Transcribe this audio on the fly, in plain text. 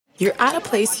you're at a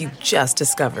place you just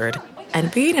discovered.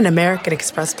 And being an American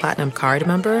Express Platinum card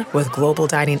member with global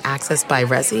dining access by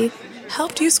Resy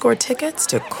helped you score tickets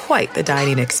to quite the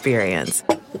dining experience.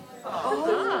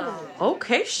 Oh,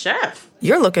 okay, chef.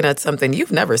 You're looking at something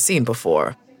you've never seen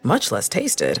before, much less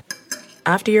tasted.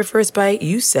 After your first bite,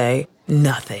 you say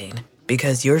nothing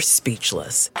because you're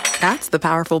speechless. That's the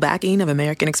powerful backing of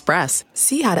American Express.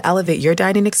 See how to elevate your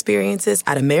dining experiences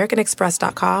at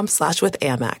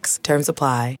americanexpress.com/withAmex. Terms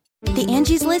apply. The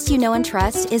Angie's List you know and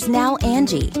trust is now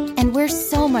Angie, and we're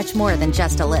so much more than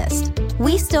just a list.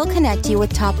 We still connect you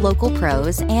with top local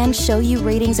pros and show you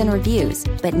ratings and reviews,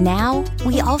 but now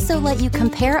we also let you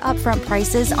compare upfront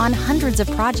prices on hundreds of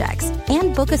projects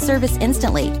and book a service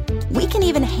instantly. We can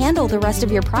even handle the rest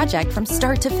of your project from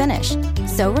start to finish.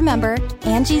 So remember,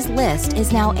 Angie's List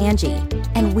is now Angie,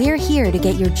 and we're here to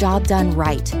get your job done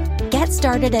right. Get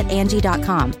started at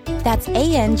Angie.com. That's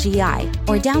ANGI,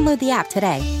 or download the app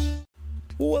today.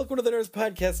 Welcome to the Nerdist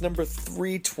Podcast number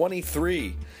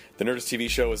 323. The Nerdist TV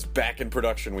show is back in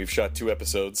production. We've shot 2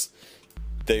 episodes.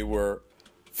 They were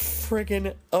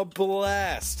friggin' a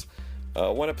blast.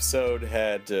 One episode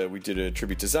had, we did a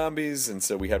tribute to zombies, and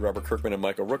so we had Robert Kirkman and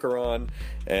Michael Rooker on,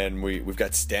 and we've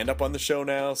got stand-up on the show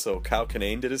now, so Kyle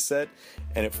Kinane did his set,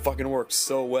 and it fucking worked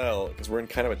so well, because we're in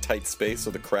kind of a tight space, so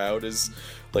the crowd is,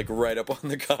 like, right up on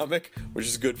the comic, which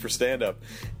is good for stand-up.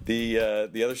 The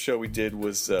other show we did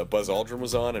was Buzz Aldrin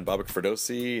was on, and Babak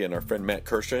Ferdowsi, and our friend Matt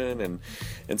Kirshen,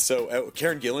 and so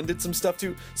Karen Gillan did some stuff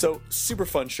too. So super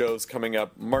fun shows coming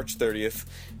up. March 30th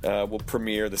will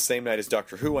premiere the same night as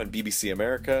Doctor Who on BBC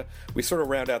America. We sort of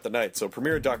round out the night. So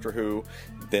premiere of Doctor Who,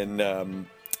 then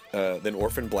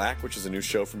Orphan Black, which is a new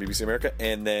show from BBC America,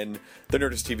 and then the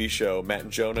Nerdist TV show, Matt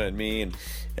and Jonah and me,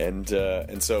 and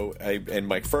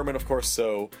Mike Furman, of course.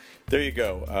 So there you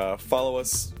go. Follow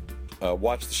us.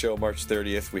 Watch the show March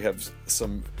 30th. We have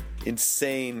some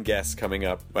insane guests coming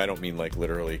up. I don't mean like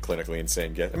literally clinically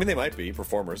insane guests. I mean, they might be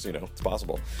performers, it's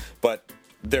possible. But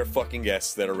they're fucking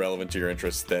guests that are relevant to your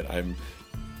interests that I'm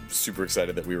super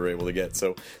excited that we were able to get.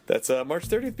 So that's March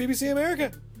 30th, BBC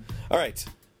America. All right.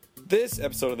 This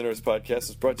episode of the Nerdist Podcast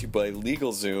is brought to you by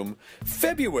LegalZoom.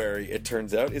 February, it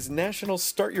turns out, is National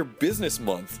Start Your Business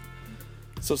Month.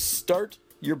 So start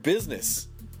your business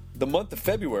the month of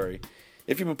February.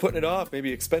 If you've been putting it off,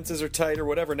 maybe expenses are tight or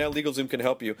whatever, now LegalZoom can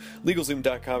help you.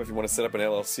 LegalZoom.com if you want to set up an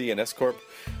LLC, an S-Corp,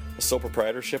 a sole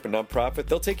proprietorship, a nonprofit.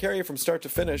 They'll take care of you from start to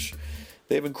finish.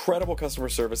 They have incredible customer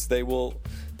service. They will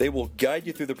guide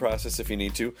you through the process if you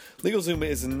need to. LegalZoom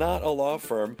is not a law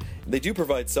firm. They do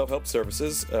provide self-help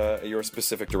services your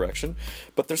specific direction,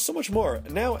 but there's so much more.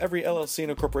 Now every LLC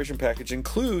and a corporation package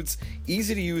includes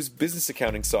easy-to-use business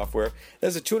accounting software that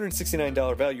has a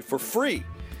 $269 value for free.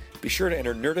 Be sure to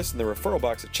enter Nerdist in the referral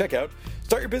box at checkout.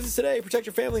 Start your business today, protect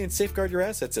your family, and safeguard your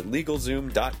assets at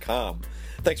LegalZoom.com.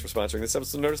 Thanks for sponsoring this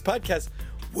episode of Nerdist Podcast,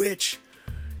 which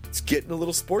it's getting a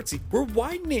little sportsy. We're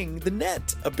widening the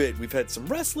net a bit. We've had some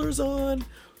wrestlers on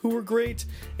who were great,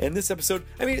 and this episode,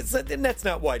 the net's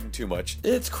not widened too much.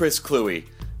 It's Chris Cluey,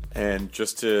 and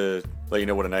just to let you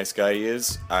know what a nice guy he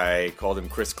is, I called him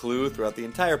Chris Clue throughout the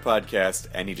entire podcast,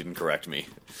 and he didn't correct me.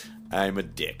 I'm a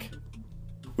dick.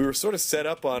 We were sort of set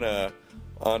up on a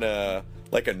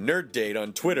like a nerd date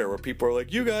on Twitter where people are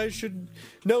like, you guys should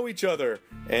know each other,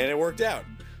 and it worked out.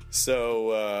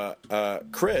 So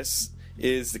Chris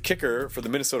is the kicker for the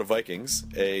Minnesota Vikings,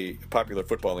 a popular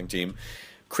footballing team.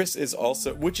 Chris is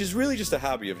also, which is really just a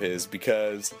hobby of his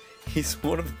because he's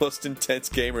one of the most intense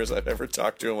gamers I've ever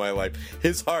talked to in my life.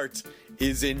 His heart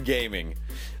is in gaming.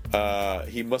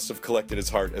 He must have collected his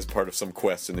heart as part of some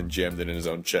quest and then jammed it in his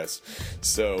own chest.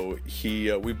 So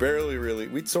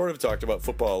we sort of talked about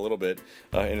football a little bit,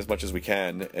 in as much as we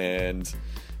can, and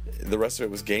the rest of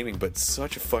it was gaming, but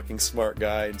such a fucking smart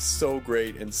guy and so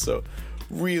great and so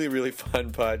really, really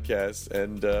fun podcast.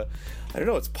 And I don't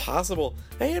know, it's possible.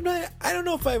 I don't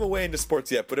know if I have a way into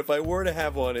sports yet, but if I were to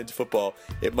have one into football,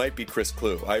 it might be Chris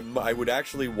Clue. I would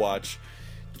actually watch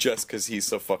just because he's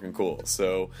so fucking cool.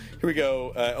 So here we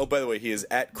go. By the way, he is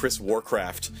at Chris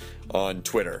Warcraft on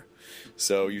Twitter.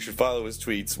 So you should follow his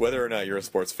tweets, whether or not you're a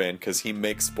sports fan, because he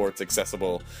makes sports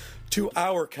accessible to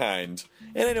our kind.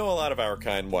 And I know a lot of our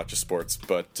kind watches sports,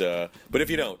 but if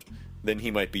you don't, then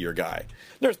he might be your guy.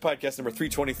 Nerdist Podcast number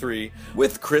 323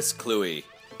 with Chris Cluey,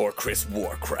 or Chris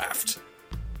Warcraft.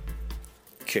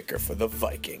 Kicker for the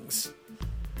Vikings.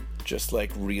 Just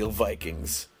like real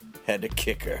Vikings had a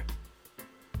kicker.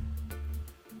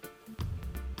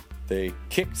 They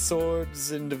kicked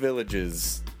swords into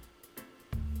villages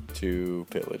to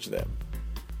pillage them.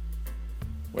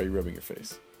 Why are you rubbing your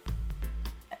face?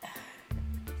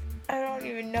 I don't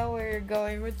even know where you're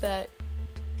going with that.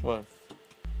 What?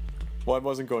 Well, I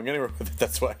wasn't going anywhere with it.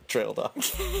 That's why I trailed off.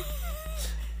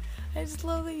 I just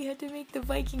love that you had to make the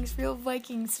Vikings real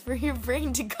Vikings for your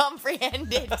brain to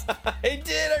comprehend it. I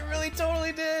did. I really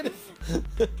totally did.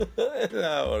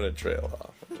 I want to trail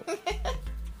off.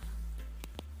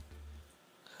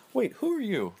 Wait, who are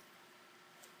you?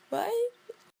 What?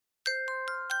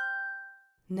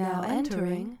 Now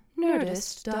entering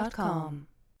Nerdist.com.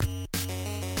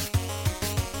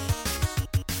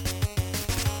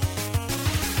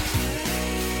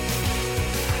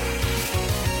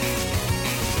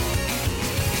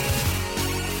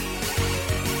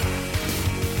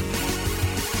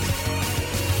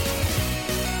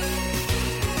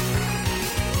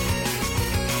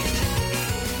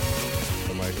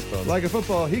 Like a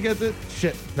football, he gets it.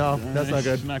 Shit, no, that's not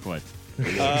good. Not quite.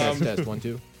 Test 1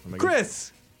 2.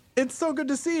 Chris, it's so good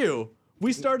to see you.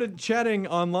 We started chatting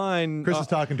online. Chris is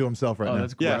talking to himself right now.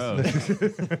 That's gross.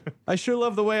 Yes. I sure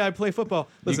love the way I play football.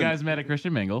 Listen, You guys met at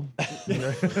Christian Mingle.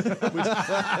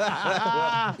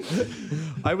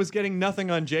 I was getting nothing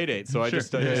on J-Date, so I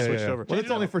just switched over. Well, it's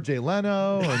only for Jay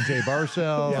Leno and Jay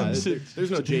Baruchel.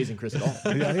 There's no J's in Chris at all.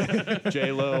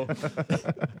 J-Lo.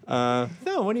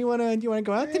 No, when do you want to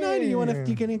go out tonight, or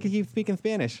you can keep speaking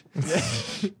Spanish?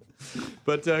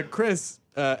 But Chris,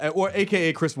 or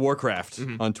AKA Chris Warcraft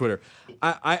on Twitter,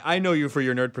 I know you for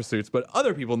your nerd pursuits, but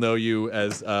other people know you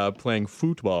as playing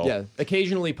football. Yeah,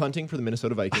 occasionally punting for the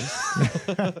Minnesota Vikings.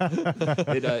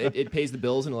 It pays the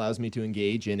bills and allows me to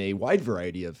engage in a wide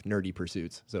variety of nerdy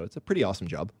pursuits. So it's a pretty awesome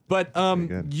job. But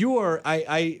I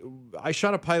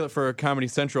shot a pilot for Comedy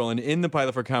Central, and in the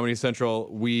pilot for Comedy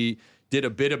Central, we did a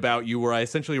bit about you where I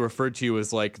essentially referred to you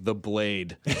as like the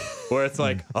Blade, where it's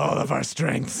like all of our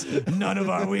strengths, none of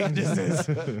our weaknesses.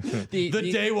 The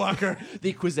Daywalker,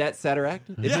 the Quizette Satiract.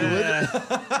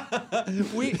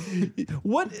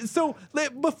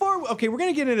 We're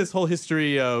gonna get into this whole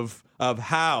history of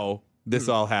how this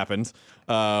all happened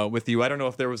with you. I don't know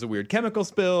if there was a weird chemical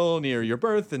spill near your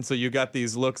birth, and so you got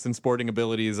these looks and sporting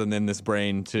abilities, and then this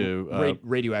brain to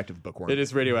radioactive bookworm. It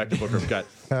is radioactive bookworm. Got.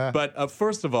 But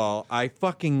first of all, I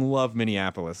fucking love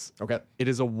Minneapolis. Okay, it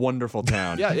is a wonderful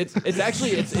town. Yeah, it's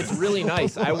actually it's really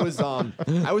nice. I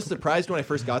was surprised when I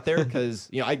first got there because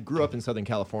I grew up in Southern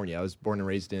California. I was born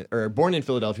in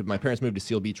Philadelphia. But my parents moved to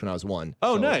Seal Beach when I was 1.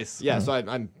 Oh, so, nice. Yeah, so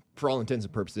I'm for all intents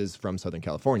and purposes from Southern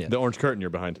California. The orange curtain you're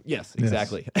behind. Yes,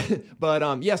 exactly. Yes. But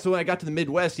so when I got to the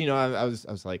Midwest, I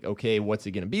was like, okay, what's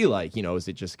it gonna be like? Is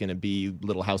it just gonna be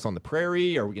Little House on the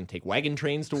Prairie? Are we gonna take wagon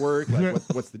trains to work? Like,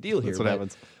 what's the deal here? That's what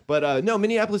happens. But no,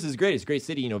 Minneapolis is great. It's a great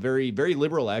city. Very very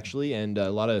liberal actually, and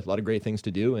a lot of great things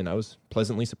to do. And I was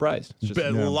pleasantly surprised. It's just,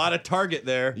 a lot of Target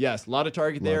there. Yes, a lot of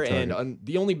Target there. And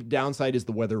the only downside is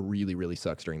the weather really really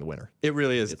sucks during the winter. It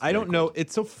really is. I don't know.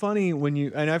 It's so funny when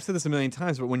and I've said this a million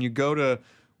times, but when you go to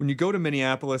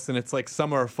Minneapolis and it's like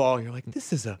summer or fall, you're like,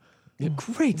 this is a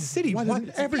great city.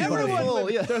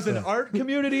 There's an art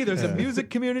community. There's a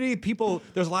music community.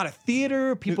 There's a lot of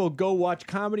theater. People go watch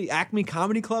comedy. Acme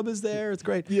Comedy Club is there. It's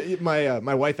great. Yeah,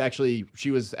 my wife actually, she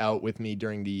was out with me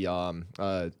during the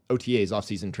OTAs,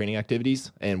 off-season training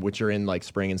activities, and which are in like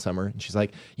spring and summer. And she's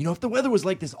like, if the weather was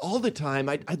like this all the time,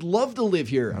 I'd love to live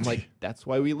here. I'm like, that's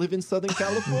why we live in Southern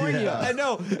California. I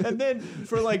know. And then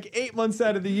for like 8 months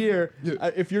out of the year,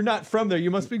 if you're not from there, you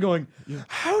must be going,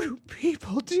 how do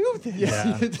people do this?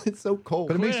 Yeah. It's so cold.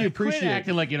 But it makes you appreciate Quit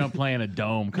acting like you don't play in a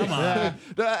dome. Come on.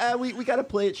 We got to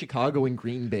play at Chicago and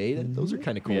Green Bay. Those are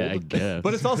kind of cool. Yeah, I guess.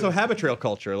 But it's also habit trail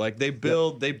culture. Like they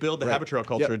build the habit trail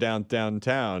culture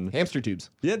downtown. Hamster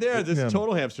tubes. Yeah, there's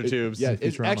total hamster tubes. Yeah,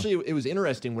 it was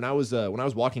interesting when I was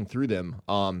walking through them.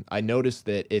 I noticed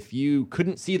that if you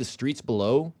couldn't see the streets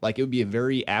below, like it would be a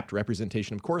very apt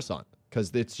representation of Coruscant.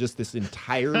 Because it's just this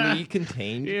entirely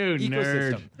contained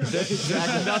ecosystem. There's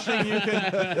exactly nothing you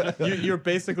can. You're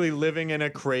basically living in a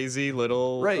crazy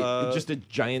little just a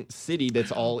giant city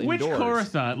that's all Which indoors.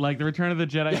 Coruscant? Like the Return of the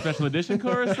Jedi Special Edition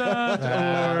Coruscant,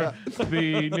 or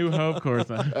the New Hope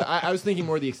Coruscant? I was thinking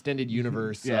more the extended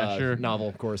universe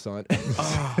novel Coruscant.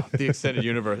 The extended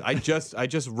universe. I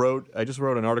just wrote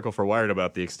an article for Wired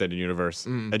about the extended universe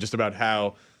and just about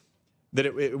how. That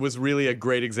it was really a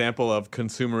great example of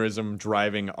consumerism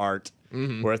driving art,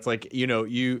 where it's like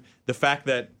the fact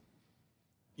that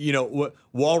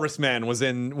Walrus Man was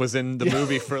in the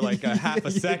movie for like a half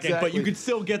a second, exactly. but you could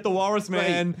still get the Walrus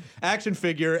Man action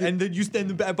figure, and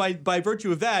then by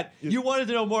virtue of that, you wanted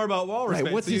to know more about Walrus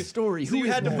Man. What's his story? So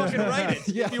you had to fucking write it.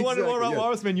 If you wanted more about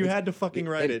Walrus Man, you had to fucking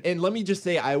write it. And let me just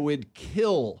say, I would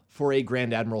kill for a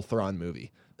Grand Admiral Thrawn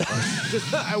movie.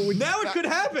 Now it could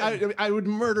happen. I would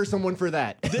murder someone for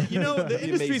that. The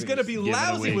industry's going to be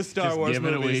lousy with Star Wars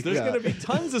movies. There's going to be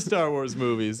tons of Star Wars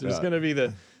movies. There's going to be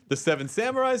the Seven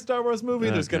Samurai Star Wars movie.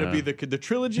 There's going to be the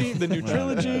trilogy, the new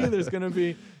trilogy. There's going to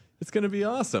be. It's going to be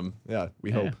awesome. Yeah,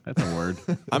 we hope. That's a word.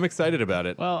 I'm excited about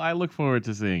it. Well, I look forward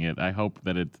to seeing it. I hope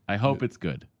it's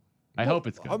good. I hope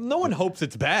it's good. No one hopes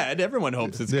it's bad. Everyone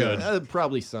hopes it's good.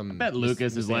 Probably some. I bet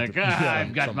Lucas is like,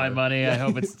 I've got my money. I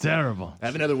hope it's terrible. I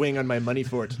have another wing on my money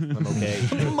fort. I'm okay.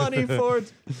 Money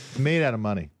fort. Made out of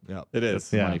money. Yeah, it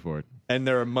is. Money fort. And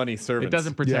there are money servants. It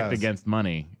doesn't protect against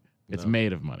money. It's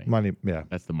made of money. Money, yeah.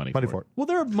 That's the money fort. Well,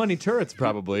 there are money turrets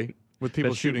probably with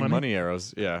people That shoot shooting money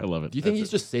arrows. Yeah, I love it. Do you think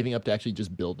he's just saving up to actually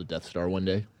just build a Death Star one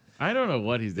day? I don't know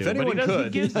what he's doing, but anyone he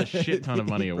could. gives a shit ton of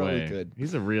money Probably away. could.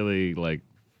 He's a really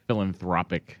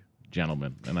philanthropic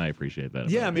gentleman, and I appreciate that.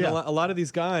 Yeah, I mean, a lot of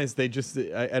these guys, they just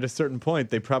at a certain point,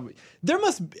 they probably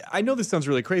I know this sounds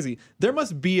really crazy. There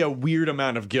must be a weird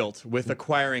amount of guilt with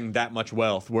acquiring that much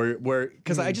wealth, where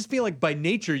because I just feel like by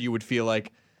nature you would feel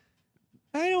like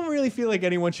I don't really feel like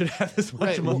anyone should have this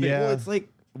much money. Well, it's like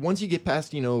once you get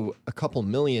past a couple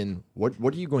million, what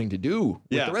are you going to do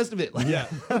with the rest of it? Yeah,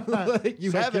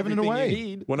 you have giving it everything away. you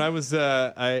need. When I was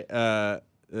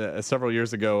several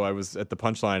years ago, I was at the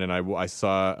Punchline and I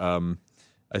saw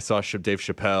Dave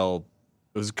Chappelle.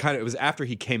 It was after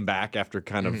he came back after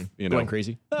Going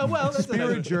crazy. Well, that's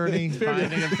Spirit journey. Finding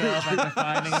himself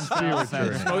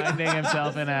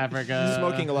in Africa,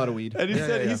 Smoking a lot of weed. And he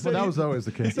said, Well, that was always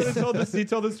the case. So he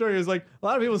told this story. He was like, a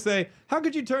lot of people say, "How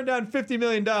could you turn down $50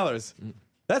 million?" That's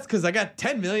because I got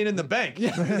 $10 million in the bank.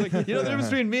 He's like, the difference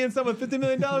between me and someone with $50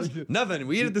 million? Nothing.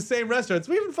 We eat at the same restaurants.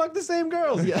 We even fuck the same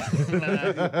girls. Yeah,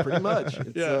 pretty much.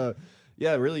 It's,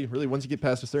 really, once you get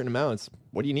past a certain amount, it's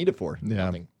what do you need it for? Yeah.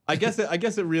 Nothing. I guess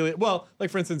it really like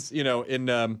for instance, in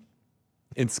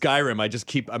Skyrim, I just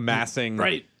keep amassing.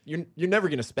 Right. You're never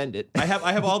gonna spend it. I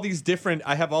have all these different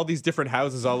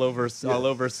houses all over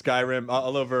Skyrim,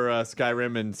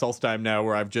 Skyrim and Solstheim now,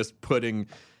 where I'm just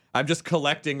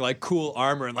collecting like cool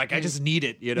armor and like I just need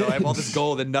it. I have all this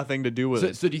gold and nothing to do with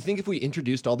it. So do you think if we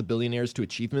introduced all the billionaires to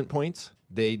achievement points,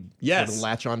 they'd sort of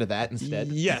latch onto that instead?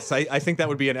 Yes, I think that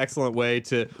would be an excellent way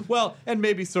to and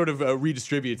maybe sort of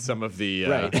redistribute some of the.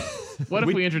 Right. What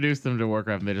if we introduce them to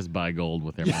Warcraft and they just buy gold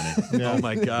with their money? Oh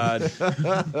my God!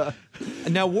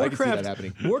 Now that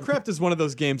happening. Warcraft is one of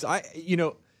those games. I've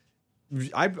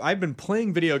been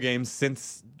playing video games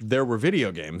since there were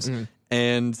video games,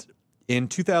 and in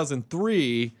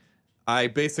 2003, I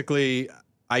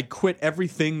quit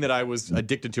everything that I was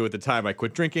addicted to at the time. I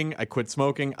quit drinking, I quit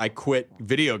smoking, I quit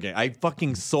video game. I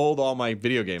fucking sold all my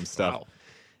video game stuff. Wow.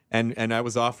 And I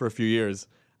was off for a few years.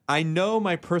 I know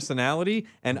my personality,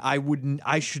 and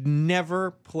I should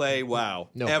never play WoW.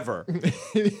 No. Ever.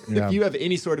 If you have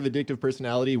any sort of addictive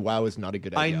personality, WoW is not a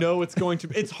good idea. I know it's going to.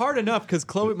 It's hard enough because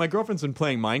Chloe, my girlfriend's been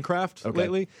playing Minecraft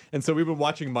lately, and so we've been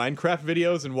watching Minecraft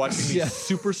videos and watching these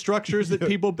superstructures that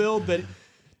people build.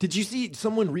 Did you see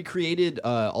someone recreated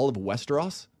all of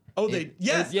Westeros? Oh, I did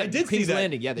see King's that.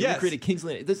 Landing. Yeah, they recreated King's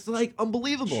Landing. This is like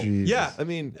unbelievable. Jeez. Yeah, I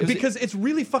mean, because it's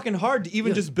really fucking hard to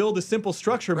even just build a simple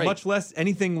structure, much less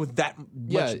anything with that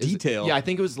much detail. Yeah, I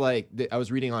think it was like I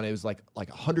was reading on it. It was like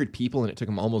 100 people, and it took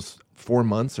them almost 4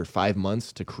 months or 5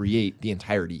 months to create the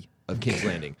entirety of King's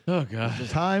Landing. Oh God,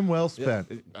 time well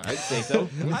spent. I'd say so.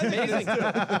 Amazing.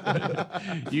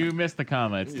 You missed the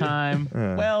comma. It's time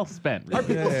well spent. Are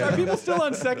people still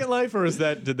on Second Life, or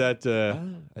did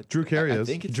that? Drew Carey is.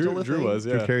 I think it's Drew still a thing. was.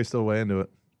 Yeah. Drew Carey's still way into it.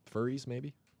 Furries,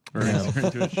 maybe.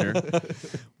 Sure.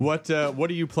 What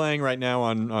are you playing right now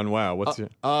on WoW? What's your...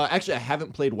 Actually, I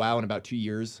haven't played WoW in about 2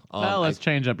 years. Well, let's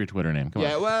change up your Twitter name. Come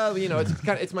on. Well,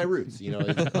 it's my roots.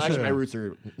 Actually, my roots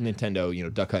are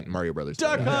Nintendo. Duck Hunt and Mario Brothers.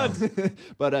 Duck Hunt.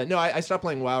 But no, I stopped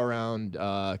playing WoW around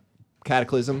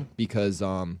Cataclysm because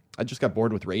I just got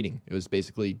bored with raiding. It was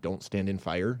basically don't stand in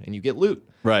fire and you get loot.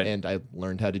 Right. And I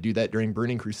learned how to do that during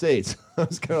Burning Crusades. I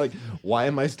was kind of like, why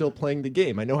am I still playing the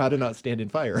game? I know how to not stand in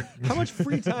fire. How much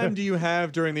free time do you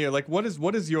have during the year? Like, what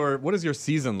does your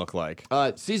season look like?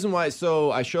 Season wise,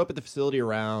 so I show up at the facility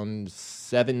around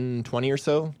 7:20 or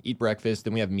so, eat breakfast,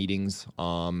 then we have meetings.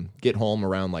 Get home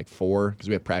around like 4 because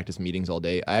we have practice meetings all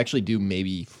day. I actually do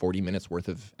maybe 40 minutes worth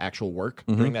of actual work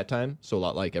during that time, so a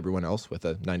lot like everyone else with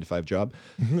a 9-to-5 job.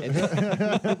 And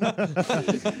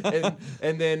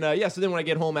and then so then when I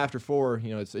get home after 4,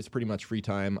 it's pretty much free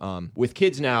time. With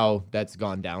kids now, that's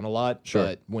gone down a lot. Sure.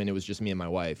 But when it was just me and my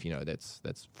wife,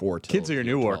 that's 4 till Kids are your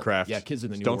new 12. Warcraft. Yeah, kids are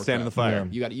the Just new don't Warcraft. stand in the fire.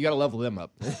 Yeah. You got to level them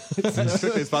up. As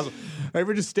quickly as possible. Are you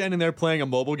ever just standing there playing a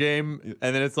mobile game,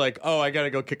 and then it's like, oh, I gotta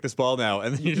go kick this ball now,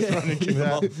 and then you just run and kick the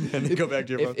ball, and then go back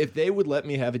to your phone. If they would let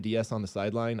me have a DS on the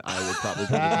sideline, I would probably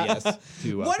bring a DS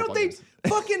to. Why don't they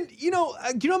fucking? Do you know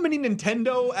how many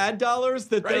Nintendo ad dollars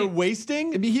that they're wasting?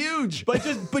 It'd be huge. But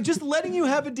just letting you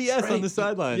have a DS on the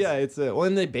sidelines. Yeah, it's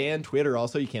and they banned Twitter.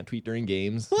 Also, you can't tweet during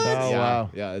games. What? Oh, wow.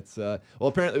 Yeah, it's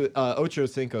apparently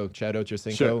Chad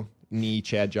Ochocinco.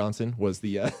 Chad Johnson was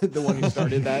the one who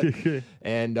started that,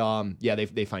 and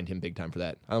they fined him big time for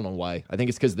that. I don't know why. I think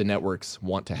it's because the networks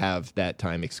want to have that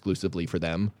time exclusively for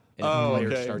them. And if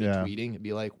players started tweeting, it'd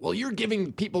be like, well, you're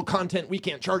giving people content we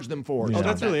can't charge them for. Yeah. Oh,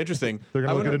 that's really interesting. They're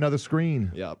going to look at another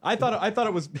screen. Yeah. I thought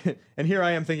it was, and here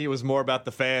I am thinking it was more about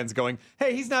the fans going,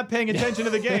 hey, he's not paying attention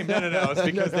to the game. No. It's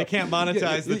because they can't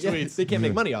monetize the tweets. They can't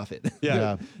make money off it.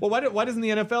 Yeah. Well, why doesn't the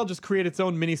NFL just create its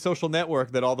own mini social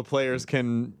network that all the players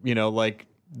can,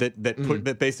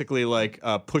 that basically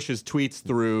pushes tweets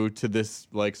through to this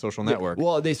social network?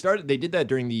 Well, they did that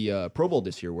during the Pro Bowl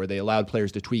this year, where they allowed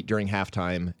players to tweet during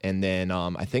halftime, and then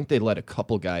I think they let a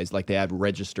couple guys, they had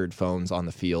registered phones on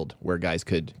the field where guys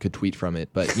could tweet from it.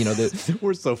 But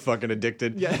we're so fucking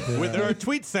addicted. Yeah. There are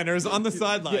tweet centers on the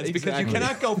sidelines because you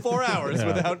cannot go 4 hours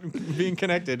without being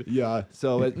connected. Yeah.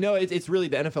 So no, it's really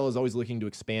the NFL is always looking to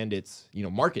expand its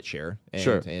market share,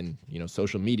 and and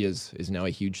social media is now a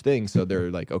huge thing. So they're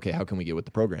like, okay, how can we get with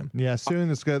the program? Yeah,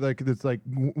 soon it's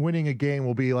winning a game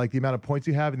will be the amount of points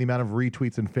you have and the amount of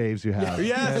retweets and faves you have.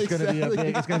 Yeah, it's going to be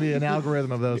it's going to be an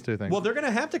algorithm of those two things. Well, they're going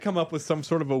to have to come up with some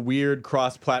sort of a weird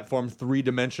cross-platform,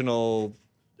 3-dimensional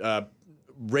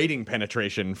rating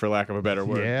penetration, for lack of a better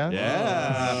word.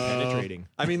 Yeah. Penetrating.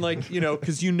 I mean,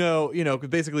 because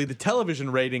basically the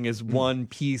television rating is one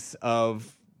piece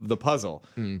of the puzzle.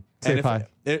 Say And pie.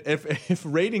 if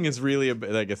rating is really,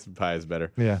 I guess pie is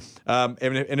better. Yeah. And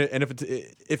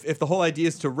if the whole idea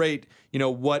is to rate,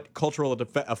 what cultural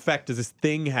effect does this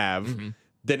thing have,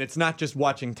 then it's not just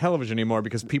watching television anymore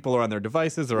because people are on their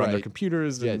devices or on their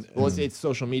computers. Yeah. Well, it's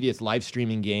social media. It's live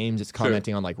streaming games. It's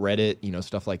commenting on Reddit.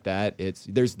 Stuff like that.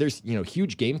 There's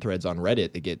huge game threads on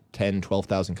Reddit that get 10,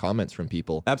 12,000 comments from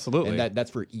people. Absolutely. And that's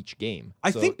for each game.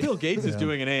 I think Bill Gates is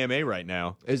doing an AMA right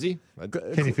now. Is he?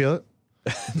 Can you feel it?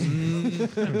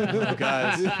 Oh,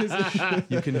 guys,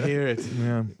 you can hear it.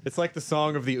 Yeah. It's like the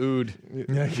song of the Ood.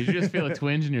 Did you just feel a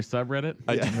twinge in your subreddit?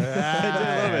 I did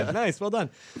a little bit. Nice, well done.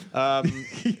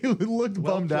 You looked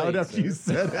bummed out after you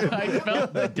said it. I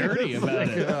felt dirty about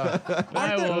it.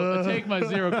 I will take my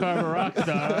zero carbon rock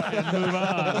star and move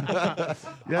on.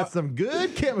 Got some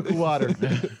good chemical water.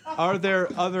 Are there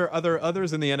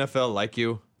others in the NFL like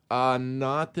you?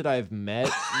 Not that I've met.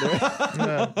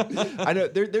 I know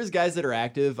there's guys that are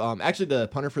active. Actually, the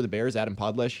punter for the Bears, Adam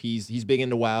Podlesh, he's big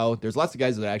into WoW. There's lots of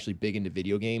guys that are actually big into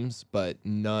video games, but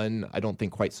none, I don't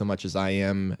think, quite so much as I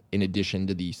am. In addition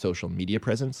to the social media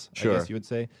presence, I guess you would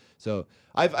say. So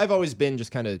I've always been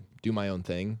just kind of do my own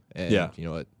thing, and you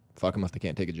know what, fuck them if they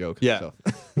can't take a joke. Yeah. So.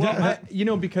 Well,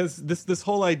 because this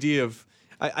whole idea of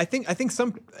I think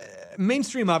some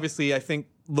mainstream obviously I think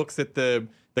looks at the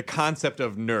concept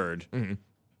of nerd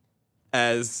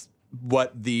as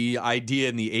what the idea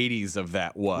in the 80s of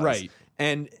that was. Right.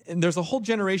 And there's a whole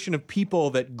generation of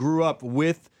people that grew up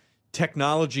with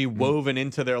technology woven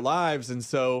into their lives. And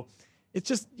so it's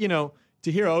just,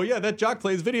 to hear, oh, yeah, that jock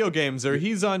plays video games or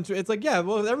he's on. It's like, yeah,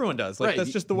 well, everyone does. Like,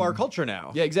 that's just our culture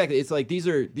now. Yeah, exactly. It's like these.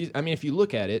 I mean, if you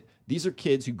look at it, these are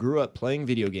kids who grew up playing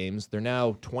video games. They're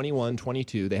now 21,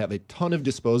 22. They have a ton of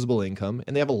disposable income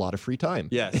and they have a lot of free time.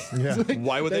 Yes. Yeah.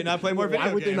 Why would they not play more video games?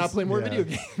 Why would they not play more video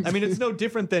games? I mean, it's no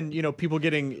different than, people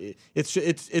getting. It's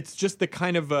just the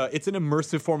kind of it's an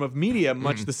immersive form of media,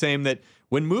 much the same that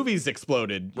when movies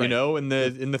exploded, in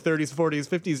the 30s, 40s,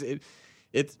 50s.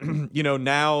 It's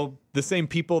now the same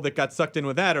people that got sucked in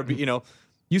with that are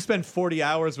you spend 40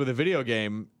 hours with a video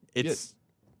game.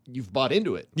 You've bought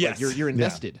into it. Yes, like you're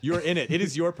invested. You're in it. It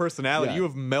is your personality. You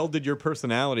have melded your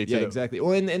personality to it. Exactly.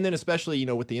 Well, and then especially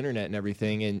with the internet and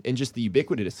everything, and just the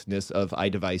ubiquitousness of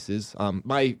iDevices.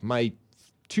 My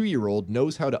 2-year-old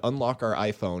knows how to unlock our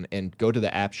iPhone and go to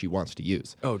the app she wants to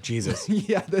use. Oh Jesus!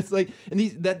 Yeah, that's like, and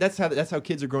that's how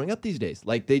kids are growing up these days.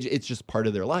 Like it's just part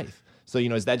of their life. So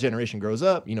as that generation grows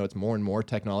up, it's more and more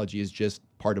technology is just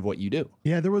part of what you do.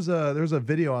 Yeah, there was a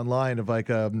video online of like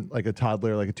a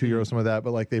toddler, like a 2-year-old, something like that.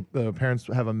 But like the parents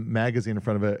have a magazine in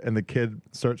front of it, and the kid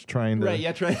starts trying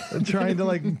to trying to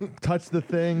like touch the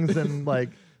things and like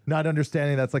not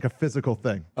understanding that's like a physical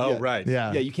thing. Oh, Yeah. right.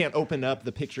 Yeah. Yeah, you can't open up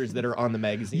the pictures that are on the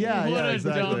magazine. Yeah, What yeah, a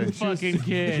exactly. dumb fucking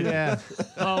kid. Yeah.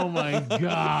 Oh my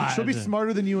god. She'll be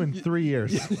smarter than you in 3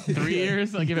 years. 3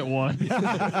 years? I'll give it 1.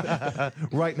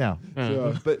 Right now.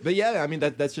 But yeah, I mean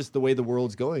that's just the way the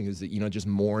world's going. Is that just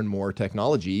more and more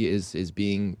technology is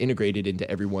being integrated into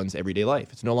everyone's everyday life.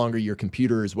 It's no longer your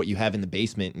computer is what you have in the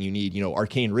basement, and you need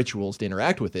arcane rituals to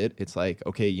interact with it. It's like,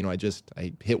 okay,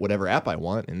 I hit whatever app I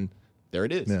want, and there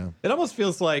it is. Yeah. It almost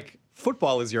feels like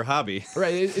football is your hobby.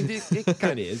 Right. It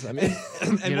kind of is. I mean,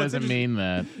 He doesn't mean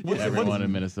that. Everyone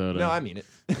in Minnesota. no, I mean it.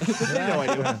 They know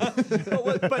I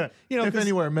do. But If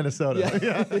anywhere in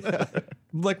Minnesota.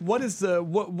 like, what's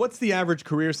the average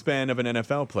career span of an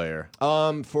NFL player?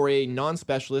 For a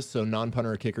non-specialist, so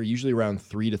non-punter or kicker, usually around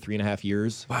 3 to 3.5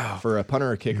 years. Wow. For a punter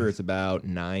or kicker, it's about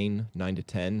 9 to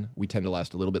 10. We tend to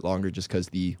last a little bit longer just because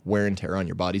the wear and tear on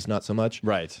your body's not so much.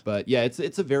 Right. But yeah,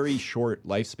 it's a very short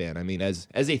lifespan. I mean, as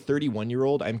a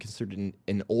 31-year-old, I'm considered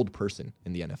an old person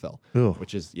in the NFL, Ugh.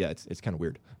 which is it's kind of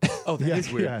weird. Oh, that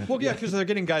is weird. yeah. Well, yeah, because they're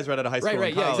getting guys right out of high school Right,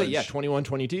 and yeah, college exactly. Yeah, 21,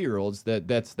 22-year-olds.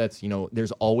 That's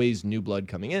there's always new blood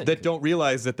coming in. that don't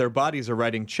realize that their bodies are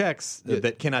writing checks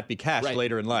that cannot be cashed Right.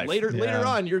 later in life. Later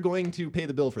on, you're going to pay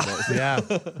the bill for those. Yeah.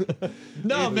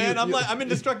 No, man, I'm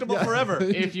indestructible forever.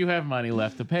 If you have money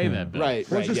left to pay that bill. Right,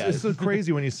 Well, right, it's, just, yeah. it's so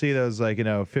crazy when you see those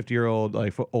 50-year-old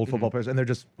old football players, and they're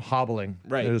just hobbling.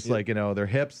 Right, They're just yeah. their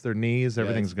hips, their knees,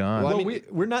 everything's gone. well, I Well, mean-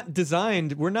 we're not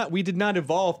designed. We did not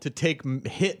evolve to take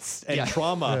hits and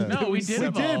trauma. No, we did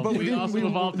evolve. but we also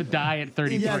evolved to die at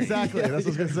 33. Yeah, exactly. That's what I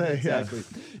was gonna say. Exactly.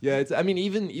 Yeah, I mean,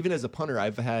 even as a punter,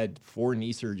 I've had 4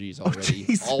 knee surgeries already,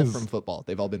 all Jesus. from football.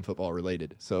 They've all been football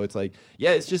related. So it's like,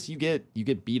 yeah, it's just you get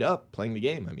beat up playing the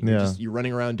game. I mean, Yeah. you're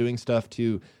running around doing stuff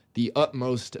to the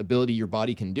utmost ability your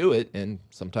body can do it, and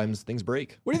sometimes things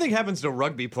break. What do you think happens to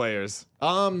rugby players?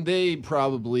 They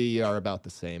probably are about the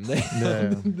same.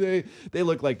 They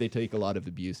look like they take a lot of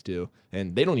abuse too,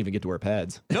 and they don't even get to wear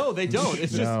pads. No, they don't.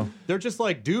 It's just No. they're just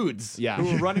like dudes Yeah. who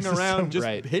are running around just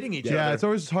Right. hitting each Yeah, other. it's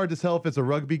always hard to tell if it's a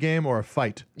rugby game or a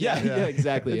fight. Yeah,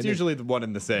 exactly. It's And usually the one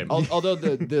and the same. Although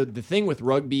the thing with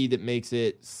rugby that makes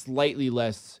it slightly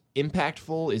less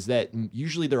impactful is that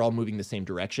usually they're all moving the same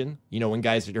direction. When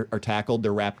guys are tackled,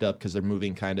 they're wrapped up because they're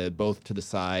moving kind of both to the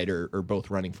side or both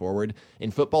running forward.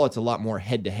 In football, it's a lot more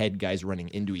head-to-head guys running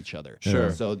into each other.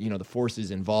 Sure. So, the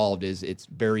forces involved it's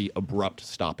very abrupt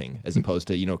stopping as opposed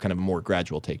to, kind of a more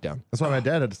gradual takedown. That's why my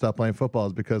dad had to stop playing football,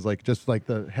 is because just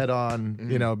the head-on,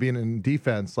 being in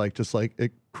defense,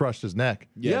 it crushed his neck.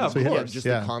 Yeah, of So he had- course. Just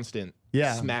yeah. the constant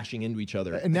Yeah. smashing into each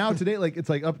other. And now today, it's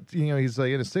up, he's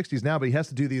in his 60s now, but he has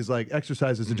to do these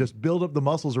exercises to just build up the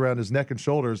muscles around his neck and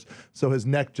shoulders so his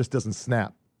neck just doesn't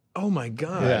snap. Oh my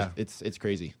god. Yeah. It's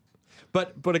crazy.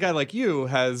 But a guy like you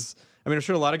has. I mean, I'm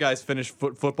sure a lot of guys finish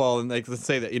football and let's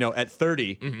say that at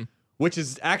 30. Which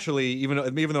is actually, even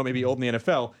though maybe old in the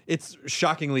NFL, it's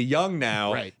shockingly young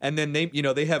now. Right. And then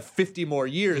they have 50 more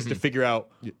years to figure out.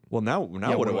 Well, now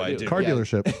what do I do? Car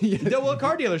dealership. Yeah, well,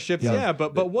 car dealerships, yeah.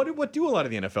 But what do a lot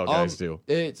of the NFL guys do?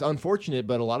 It's unfortunate,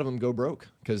 but a lot of them go broke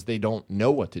because they don't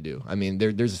know what to do. I mean,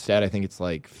 there's a stat, I think it's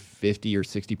like 50 or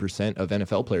 60% of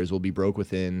NFL players will be broke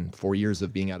within 4 years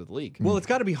of being out of the league. Well, it's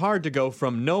got to be hard to go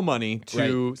from no money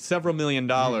to several $million.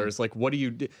 Like, what do you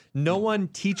do? No one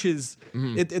teaches.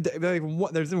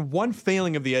 There's one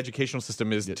failing of the educational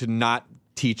system is to not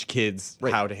teach kids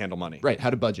how to handle money. Right, how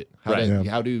to budget,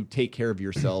 how to take care of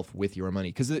yourself with your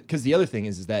money. Because the other thing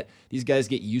is that these guys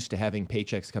get used to having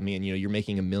paychecks coming in. You're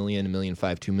making $1 million, $1.5 million,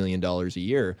 $2 million a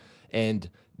year, and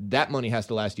that money has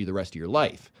to last you the rest of your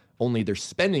life. Only they're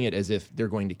spending it as if they're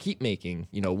going to keep making,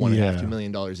 $1.5–2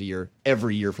 million a year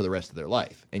every year for the rest of their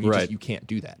life, and you can't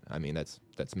do that. I mean, that's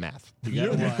math.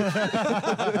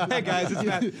 Hey guys, it's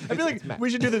math. I feel like we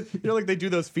should do the, like they do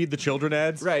those feed the children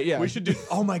ads. Right, yeah. We should do.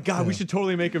 Oh my god, we should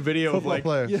totally make a video Football of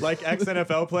players. like ex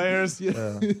NFL players.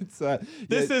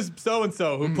 This is so and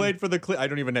so who played for the. I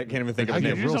don't even can't even think of his Did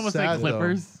name. you just almost say sad, though.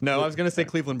 Clippers? No, I was gonna say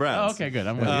Cleveland Browns. Oh, okay, good.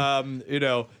 I'm with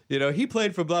you. He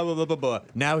played for blah blah blah blah blah.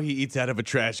 Now he eats out of a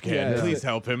trash can. Yeah. Please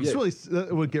help him. It's really,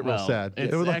 it would get real Well, sad.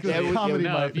 it's It would actually, a comedy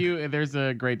no, night. there's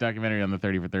a great documentary on the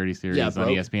 30 for 30 series Yeah, on Broke.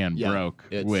 ESPN, Yeah, Broke,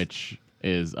 it's- which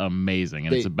is amazing,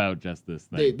 and it's about just this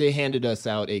thing. They handed us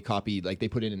out a copy, like they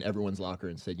put it in everyone's locker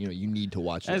and said, you need to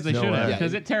watch this. As they No should have, way.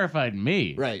 because it terrified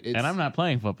me. Right, And I'm not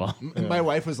playing football. My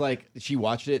wife was like, she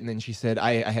watched it and then she said,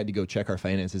 I had to go check our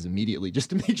finances immediately just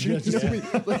to make sure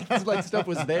like stuff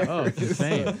was there. Oh, it's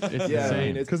insane. It's Yeah, I insane.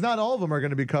 mean, it's Because not all of them are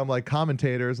going to become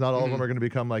commentators. Not all of them are going to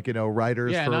become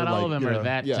writers. yeah, for, not all of them are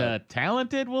that yeah.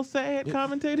 talented, we'll say, at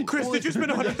commentating. Chris, did you spend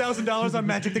 $100,000 on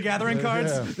Magic the Gathering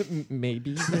cards?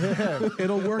 maybe.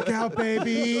 It'll work out,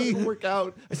 baby. Work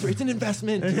out. I swear, it's an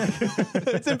investment.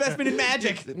 It's investment in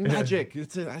magic. Magic.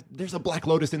 There's a Black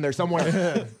Lotus in there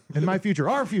somewhere. In my future,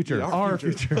 our future, our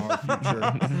future.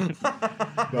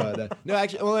 But, no,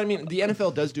 actually, well, I mean, the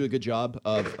NFL does do a good job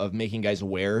of making guys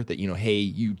aware that, hey,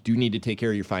 you do need to take care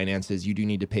of your finances. You do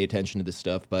need to pay attention to this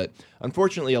stuff. But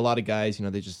unfortunately, a lot of guys,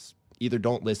 they just either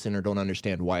don't listen or don't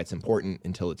understand why it's important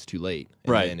until it's too late.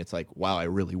 And right. then it's like, wow, I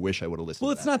really wish I would have listened.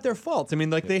 Well, it's not their fault. I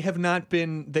mean, like, they have not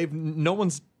been, no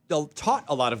one's taught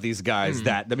a lot of these guys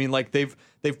that. I mean, like, they've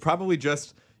probably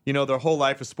just, their whole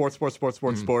life is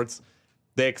sports.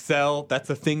 They excel. That's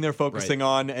the thing they're focusing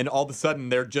on. And all of a sudden,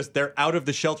 they're out of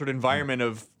the sheltered environment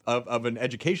of an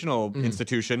educational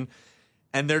institution.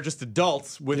 And they're just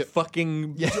adults with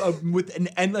fucking with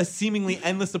a seemingly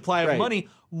endless supply of money.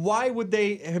 Why would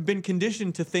they have been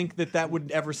conditioned to think that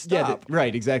would ever stop? Yeah,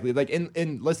 right, exactly. Like,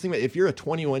 and let's think about it. If you're a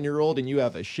 21-year-old and you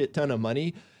have a shit ton of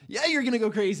money, you're gonna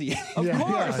go crazy. Of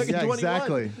course,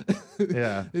 exactly.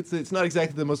 Yeah, it's not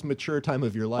exactly the most mature time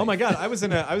of your life. Oh my God, I was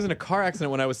in a car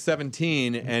accident when I was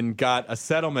 17 and got a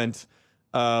settlement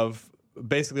of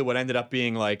basically what ended up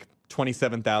being like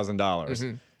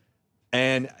 $27,000.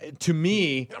 And to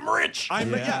me, I'm rich. To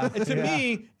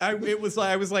me, it was like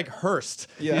I was like Hearst.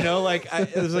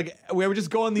 It was like we would just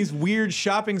go on these weird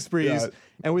shopping sprees,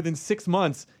 and within 6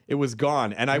 months, it was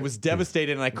gone, and I was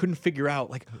devastated, and I couldn't figure out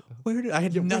like where did I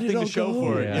had nothing to show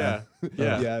for it.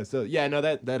 Yeah. So no,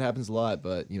 that happens a lot,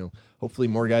 but hopefully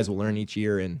more guys will learn each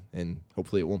year, and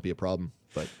hopefully it won't be a problem.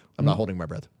 But I'm not holding my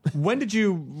breath. When did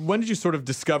you sort of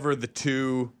discover the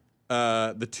two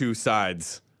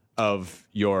sides of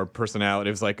your personality?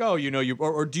 It was like,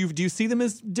 do you see them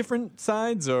as different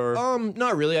sides, or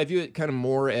not really. I view it kind of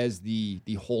more as the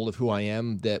whole of who I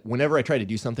am, that whenever I try to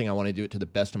do something, I want to do it to the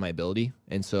best of my ability.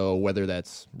 And so whether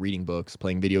that's reading books,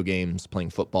 playing video games, playing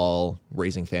football,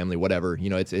 raising family, whatever,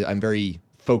 I'm very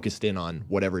focused in on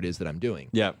whatever it is that I'm doing.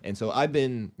 Yeah. And so I've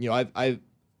been,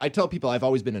 I tell people I've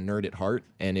always been a nerd at heart,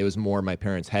 and it was more my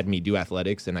parents had me do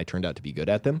athletics, and I turned out to be good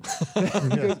at them.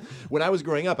 When I was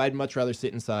growing up, I'd much rather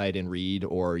sit inside and read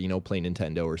or, play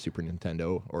Nintendo or Super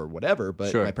Nintendo or whatever.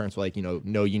 But my parents were like,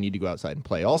 no, you need to go outside and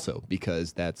play also,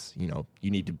 because that's, you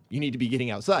need to be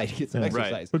getting outside to get some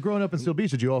exercise. Right. But growing up in Steel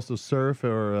Beach, did you also surf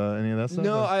or any of that stuff?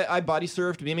 No, I body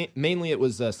surfed. Mainly it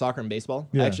was soccer and baseball.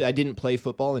 Yeah. Actually, I didn't play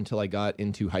football until I got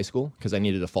into high school because I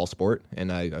needed a fall sport.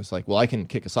 And I was like, well, I can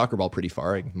kick a soccer ball pretty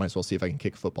far. I might as well see if I can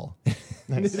kick football.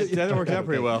 That worked out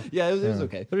pretty well. Yeah, it was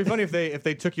okay. It'd be funny if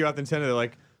they took you out the Nintendo. They're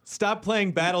like, stop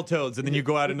playing Battletoads, and then you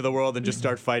go out into the world and just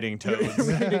start fighting toads.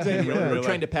 Exactly. We're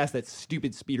trying to pass that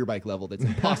stupid speeder bike level that's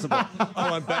impossible.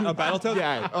 On Battletoads?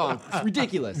 Yeah. Oh, it's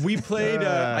ridiculous. We played.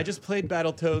 I just played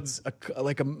Battletoads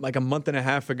like a month and a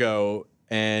half ago,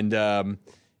 and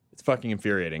it's fucking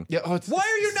infuriating. Yeah. Oh, why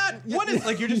are you not? What is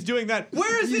like? You're just doing that.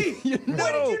 Where is he?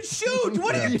 Why did you shoot?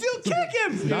 What did you do? Kick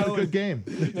him! Not a good game.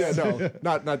 Yeah, no,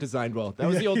 not designed well. That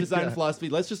was the old design philosophy.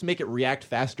 Let's just make it react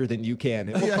faster than you can,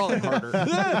 and we'll call it harder.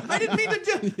 I didn't mean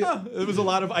to. It was a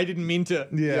lot of I didn't mean to.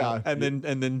 Yeah. And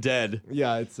then dead.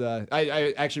 Yeah, it's.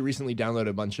 I actually recently downloaded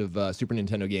a bunch of Super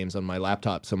Nintendo games on my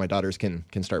laptop, so my daughters can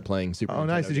start playing Super. Oh, Nintendo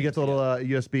nice! Did you get the little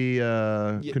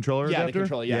USB controller? Yeah, adapter? the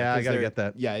controller. Yeah, I gotta get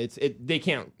that. Yeah,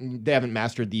 they haven't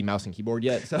mastered the mouse and keyboard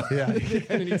yet, so they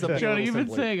kind of need something. Jody, you've been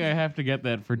saying I have to get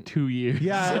that for 2 years.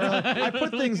 Yeah, I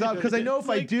put things up because I know if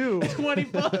I do,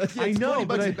 $20. I know,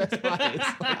 but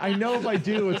I know if I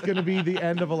do, it's going to be the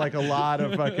end of a lot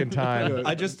of fucking time.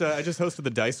 I just hosted the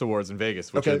Dice Awards in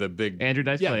Vegas, which are the big Andrew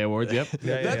Dice Play Awards. Yep.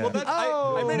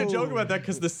 I made a joke about that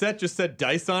because the set just said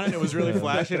dice on it. And it was really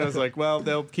flashy, and I was like, well,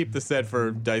 they'll keep the set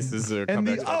for dice's. And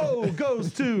the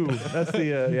goes to that's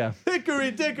the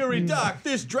Hickory dickory dock,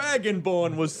 this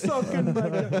dragonborn was sunken by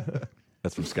the...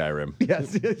 That's from Skyrim.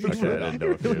 Yes. Okay, I didn't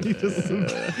know if you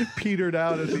just petered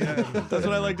out at the end. That's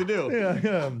what I like to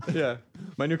do. Yeah.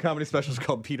 My new comedy special is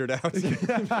called Petered Out.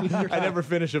 I never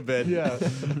finish a bit. Yeah.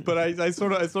 But I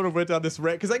sort of went down this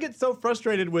rant because I get so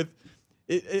frustrated with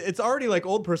it's already like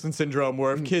old person syndrome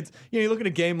where if kids, you look at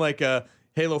a game like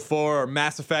Halo 4 or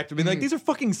Mass Effect. I mean, like, these are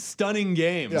fucking stunning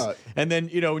games. Yeah. And then,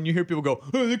 when you hear people go,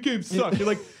 oh, that game sucks, you're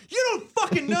like, you don't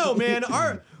fucking know, man.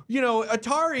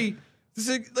 Atari, this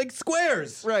is like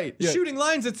squares. Right. Yeah. Shooting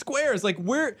lines at squares. Like,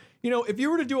 if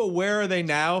you were to do a Where Are They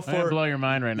Now for... I'm going to blow your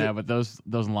mind right now, but those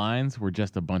lines were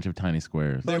just a bunch of tiny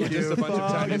squares. They were just a bunch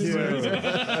of tiny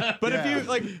squares. But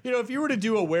if you were to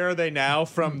do a Where Are They Now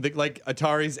from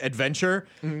Atari's Adventure...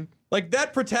 Mm-hmm. Like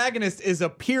that protagonist is a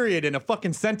period in a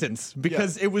fucking sentence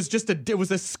because it was just it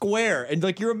was a square, and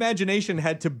like your imagination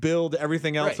had to build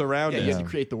everything else around it. You have to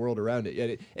create the world around it.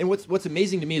 Yeah. And what's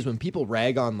amazing to me is when people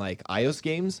rag on like iOS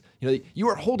games, you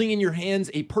are holding in your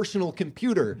hands a personal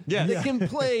computer that can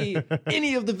play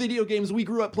any of the video games we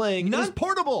grew up playing. It's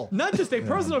portable. Not just a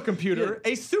personal computer,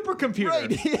 a supercomputer. Right.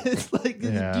 It's like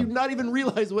do you not even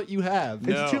realize what you have?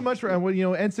 It's too much for when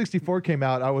N64 came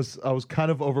out. I was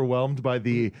kind of overwhelmed by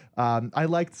the. I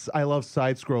love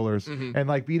side scrollers and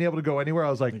like being able to go anywhere.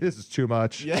 I was like, this is too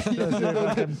much.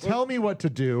 Tell me what to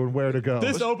do and where to go.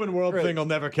 This open world thing will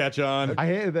never catch on. I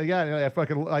hated that. Yeah,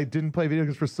 I didn't play video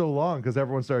games for so long because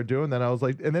everyone started doing that. I was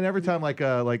like, and then every time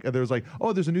there was like,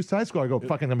 oh, there's a new side scroller. I go,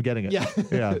 fucking, I'm getting it.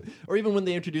 Yeah. Or even when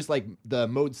they introduced like the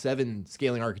Mode 7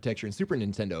 scaling architecture in Super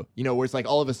Nintendo, where it's like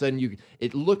all of a sudden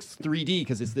it looks 3D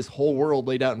because it's this whole world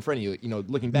laid out in front of you.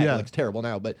 Looking back, it looks terrible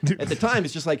now, but at the time,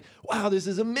 it's just like, wow, this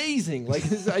is amazing. Like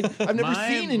I've never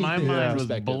seen anything. My mind was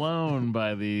blown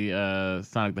by the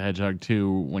Sonic the Hedgehog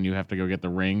 2 when you have to go get the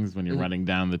rings when you're running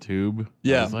down the tube.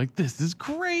 I was like, this is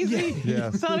crazy.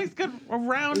 Sonic's got a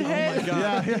round head. Oh my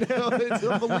God. It's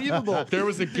unbelievable. There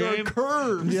was a game.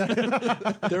 Curves.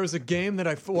 There was a game that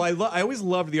I always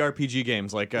loved the RPG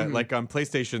games. Like like on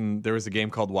PlayStation, there was a game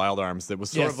called Wild Arms that was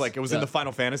sort of like it was in the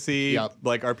Final Fantasy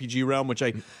like RPG realm, which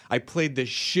I played the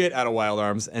shit out of Wild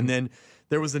Arms, and then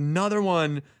there was another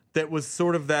one that was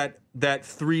sort of that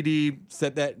 3D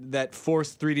set that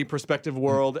forced 3D perspective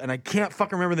world, and I can't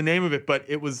fucking remember the name of it, but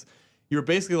it was you were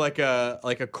basically like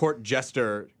a court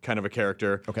jester kind of a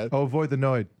character. Okay. Oh, avoid the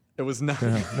Noid. It was not.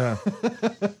 No.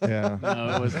 Yeah.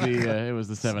 No, it was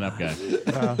the 7-Up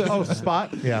guy.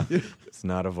 Spot. Yeah. It's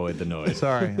not avoid the noise.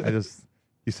 Sorry,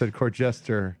 you said court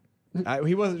jester.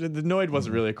 He wasn't. The Noid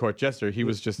wasn't really a court jester. He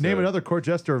was just name another court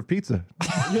jester of pizza.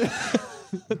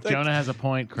 Jonah has a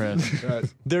point, Chris.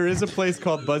 There is a place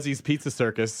called Buzzy's Pizza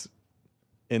Circus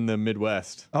in the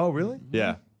Midwest. Oh, really?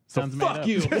 Yeah. So Sounds fuck made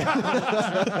you.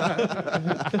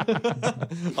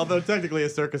 Although technically a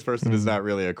circus person is not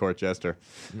really a court jester.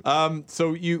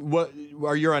 So you're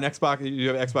on Xbox?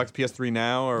 You have Xbox PS3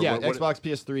 now, or Xbox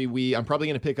PS3. I'm probably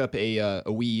going to pick up a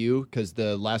Wii U because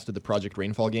the last of the Project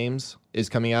Rainfall games is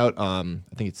coming out. I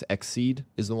think it's Xseed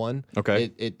is the one.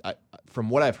 Okay. From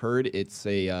what I've heard, it's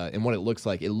and what it looks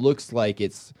like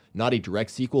it's not a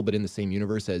direct sequel, but in the same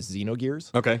universe as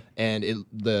Xenogears. Okay. And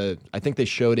I think they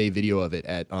showed a video of it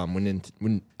at when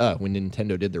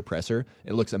Nintendo did their presser.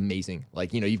 It looks amazing.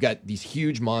 Like you've got these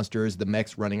huge monsters, the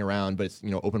mechs running around, but it's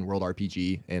open world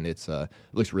RPG, and it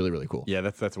looks really really cool. Yeah,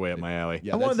 that's way up my alley.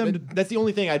 Yeah, that's the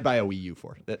only thing I'd buy a Wii U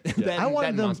for. I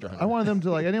wanted them to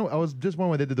like. Anyway, I was just one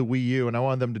when they did the Wii U, and I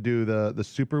wanted them to do the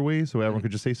Super Wii, so everyone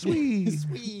could just say sweet,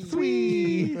 sweet.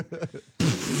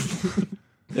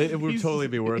 It would totally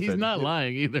be worth it. He's not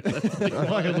lying either. I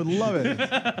fucking would love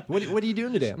it. What are you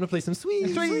doing today? I'm gonna play some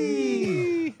sweet.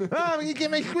 Oh, you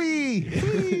get my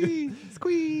squee.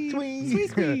 Squee.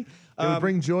 It would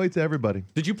bring joy to everybody.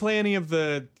 Did you play any of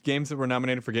the games that were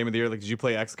nominated for Game of the Year? Like, did you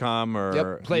play XCOM or?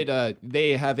 Yep, played.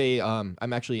 They have a.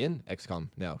 I'm actually in XCOM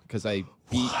now because I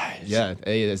beat. Yeah,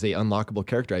 as a unlockable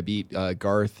character, I beat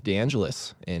Garth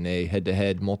DeAngelis in a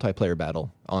head-to-head multiplayer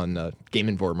battle on Game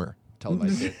Informer.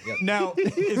 Televised it. Yep. Now,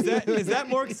 is that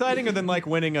more exciting than like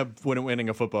winning a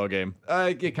football game?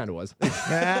 It kind of was.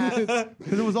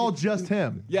 Because it was all just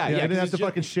him. Yeah. I didn't have to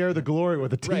fucking share the glory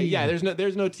with the team. Right. Yeah.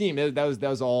 There's no team. That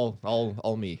was all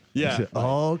me. Yeah.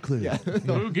 All clear. Yeah.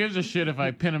 Who gives a shit if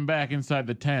I pin him back inside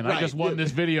the 10? Right. I just won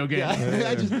this video game.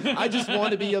 Yeah. I just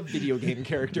want to be a video game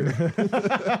character.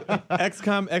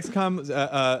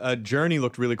 XCOM Journey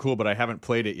looked really cool, but I haven't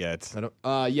played it yet.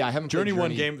 I haven't. Journey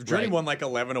played Journey won like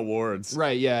 11 awards.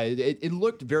 Right, yeah. It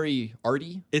looked very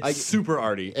arty. It's super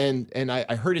arty. And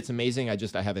I heard it's amazing. I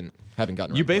haven't gotten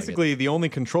around You basically, the only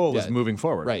control is moving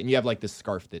forward. Right, and you have like this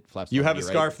scarf that flaps. You have a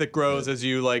scarf that grows as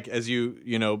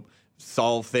you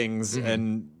solve things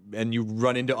and you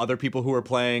run into other people who are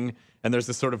playing, and there's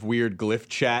this sort of weird glyph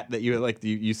chat that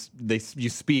you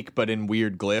speak but in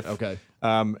weird glyph. Okay.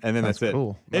 And then that's it.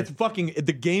 Cool. It's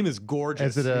the game is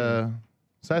gorgeous. Is it a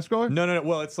side scroller? No.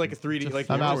 Well, it's like a 3D like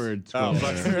forward Oh,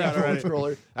 forward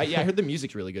scroller. I heard the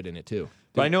music's really good in it too.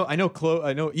 But I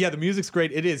know. Yeah, the music's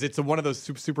great. It is. It's one of those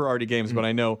super arty games. But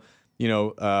I know,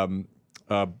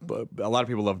 a lot of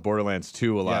people love Borderlands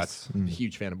 2 a lot. Yes.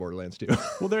 Huge fan of Borderlands 2.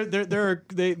 Well,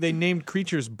 they named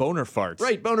creatures boner farts.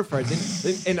 Right, boner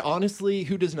farts. And honestly,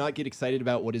 who does not get excited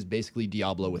about what is basically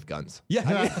Diablo with guns?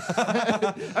 Yeah.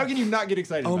 How can you not get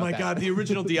excited about that? Oh my God, the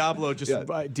original Diablo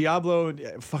Diablo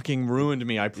fucking ruined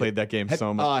me. I played that game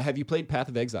so much. Have you played Path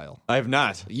of Exile? I have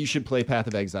not. You should play Path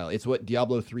of Exile. It's what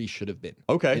Diablo 3 should have been.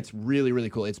 Okay. It's really, really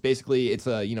cool. It's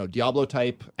a Diablo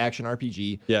type action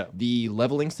RPG. Yeah. The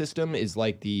leveling system is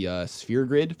like the sphere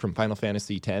grid from Final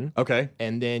Fantasy X. Okay.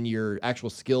 And then your actual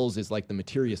skills is like the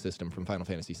materia system from Final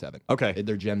Fantasy VII. Okay.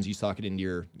 They're gems you socket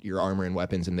into your armor and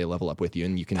weapons, and they level up with you,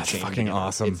 and you can. That's change fucking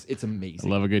awesome. It's amazing.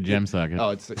 I love a good gem socket. Oh,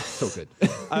 it's so good.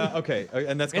 Okay,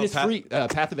 and that's called and it's free.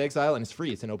 Path of Exile, and it's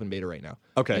free. It's in open beta right now.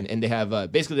 Okay. And they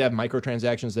have basically they have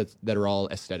microtransactions that are all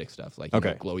aesthetic stuff, like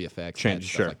glowy effects,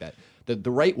 stuff like that.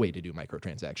 The right way to do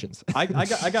microtransactions.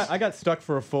 I got stuck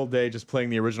for a full day just playing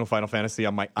the original Final Fantasy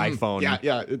on my iPhone.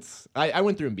 Yeah. I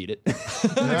went through and beat it.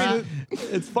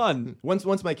 It's fun.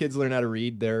 Once my kids learn how to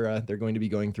read, they're going to be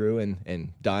going through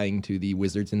and dying to the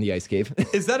wizards in the ice cave.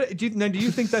 Is that do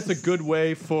you think that's a good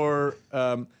way for?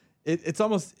 It's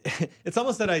almost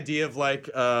that idea of like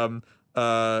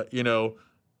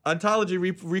ontology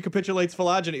recapitulates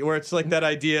phylogeny, where it's like that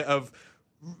idea of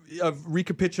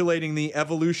recapitulating the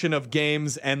evolution of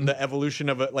games and the evolution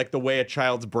of like the way a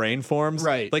child's brain forms.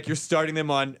 Right. Like you're starting them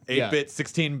on 8-bit,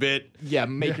 16-bit. Yeah,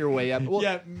 make your way up.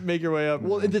 Well, make your way up.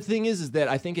 Well, the thing is that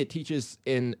I think it teaches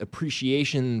an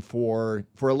appreciation for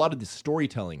a lot of the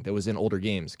storytelling that was in older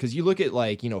games. Because you look at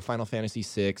Final Fantasy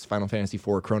VI, Final Fantasy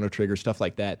IV, Chrono Trigger, stuff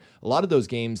like that. A lot of those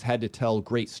games had to tell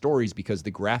great stories because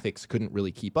the graphics couldn't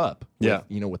really keep up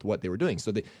with what they were doing.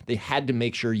 So they had to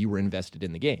make sure you were invested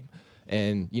in the game.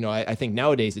 And, I think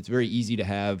nowadays it's very easy to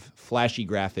have flashy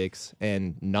graphics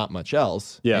and not much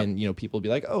else. Yeah. And, people will be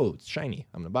like, oh, it's shiny,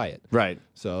 I'm going to buy it. Right.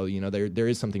 So, there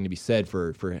is something to be said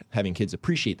for having kids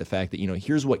appreciate the fact that,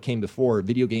 here's what came before.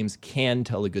 Video games can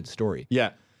tell a good story. Yeah.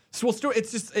 So,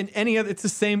 it's just in any other. It's the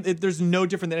same. There's no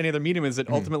different than any other medium. Is that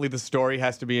ultimately the story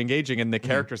has to be engaging and the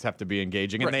characters have to be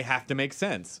engaging and they have to make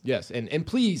sense. Yes, and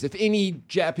please, if any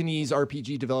Japanese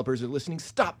RPG developers are listening,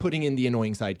 stop putting in the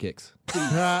annoying sidekicks.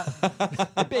 Please,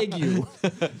 I beg you.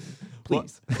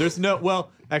 Please. Well, there's no.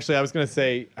 Well, actually, I was gonna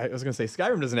say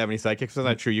Skyrim doesn't have any sidekicks. That's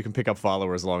not true. You can pick up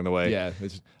followers along the way. Yeah,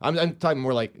 I'm talking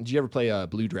more like. Did you ever play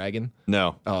Blue Dragon?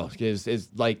 No. Oh, it's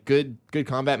like good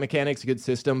combat mechanics, good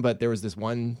system, but there was this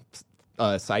one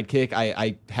sidekick.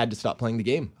 I had to stop playing the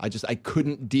game. I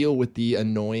couldn't deal with the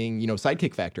annoying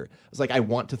sidekick factor. I was like, I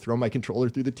want to throw my controller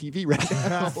through the TV right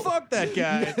now. Fuck that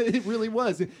guy. Yeah, it really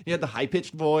was. He had the high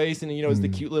pitched voice, and it's the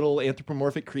cute little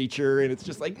anthropomorphic creature, and it's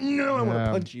just like, no, I want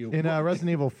to punch you. In Resident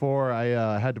Evil 4,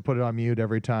 I had to put it on mute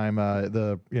every time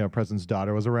the president's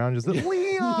daughter was around. Just like,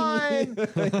 Leon,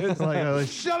 it's like,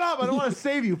 shut up! I don't want to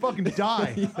save you. Fucking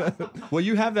die. Well,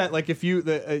 you have that. Like if you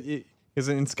because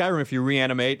in Skyrim, if you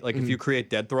reanimate, like if you create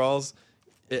dead thralls,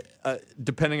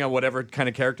 depending on whatever kind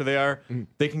of character they are,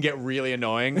 they can get really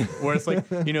annoying. Where it's like,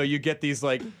 you get these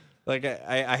like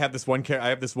I have this one I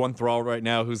have this one thrall right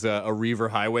now who's a Reaver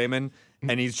highwayman,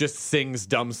 and he just sings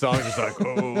dumb songs. He's like,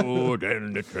 oh,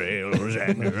 down the trails,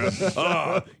 and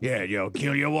oh, yeah,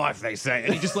 kill your wife, they say.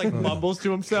 And he just like mumbles to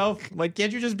himself. Like,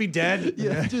 can't you just be dead?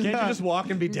 Yeah. Can't you just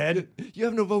walk and be dead? You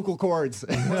have no vocal cords.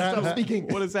 Stop speaking.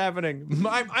 What is happening?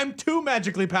 I'm too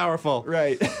magically powerful.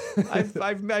 Right.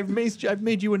 I've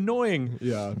made you annoying.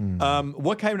 Yeah.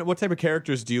 What type of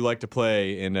characters do you like to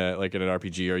play in in an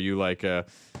RPG? Are you like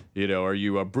are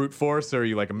you a brute force, or are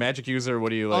you like a magic user? What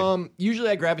do you like? Usually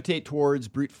I gravitate towards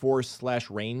brute force /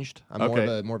 ranged.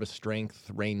 I'm more of a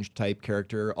strength ranged type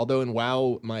character. Although in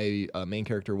WoW my main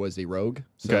character was a rogue,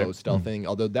 so stealthing.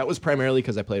 Although that was primarily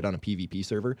because I played on a PvP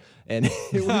server, and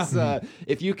it was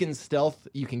if you can stealth,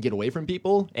 you can get away from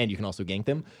people, and you can also gank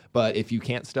them. But if you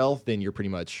can't stealth, then you're pretty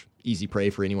much easy prey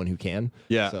for anyone who can.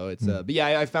 Yeah. So it's but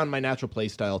yeah, I found my natural play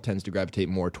style tends to gravitate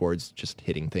more towards just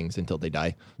hitting things until they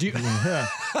die.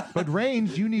 But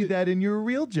range, you need that in your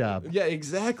real job. Yeah,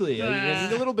 exactly. I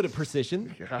need a little bit of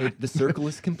precision. The circle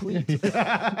is complete.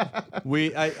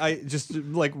 I just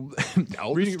like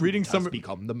reading some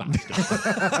become the master.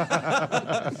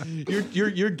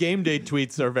 your game day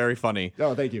tweets are very funny.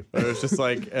 Oh, thank you. It was just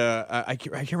like I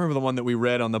can't remember the one that we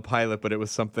read on the pilot, but it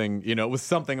was something along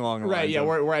the lines. Right, yeah,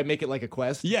 where I make it like a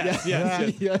quest. Yes,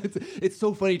 yes. Yeah, it's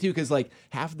so funny too because like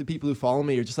half of the people who follow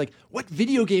me are just like, "What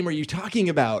video game are you talking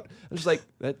about?" I'm just like,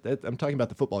 I'm talking about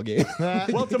the football game.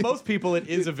 Well, to most people, it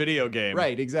is a video game.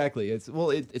 Right, exactly. It's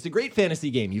a great fantasy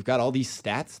game. You've got all these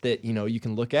stats that you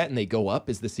can look at, and they go up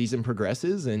as the season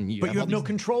progresses. And you have no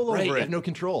control over it. You have no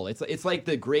control. It's like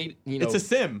the great It's a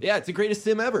sim. Yeah, it's the greatest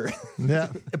sim ever. Yeah,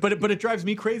 but it drives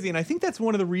me crazy, and I think that's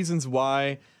one of the reasons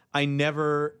why I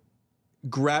never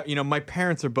my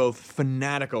parents are both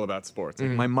fanatical about sports.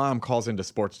 Like, my mom calls into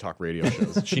sports talk radio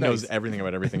shows. She knows everything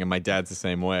about everything, and my dad's the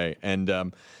same way.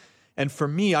 And for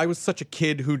me, I was such a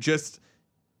kid who just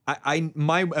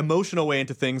my emotional way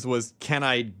into things was, can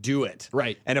I do it?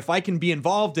 Right. And if I can be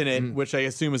involved in it, which I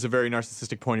assume is a very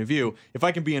narcissistic point of view, if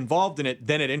I can be involved in it,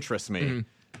 then it interests me.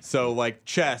 So like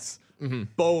chess,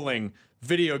 bowling,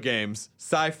 video games,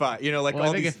 sci-fi, like well, all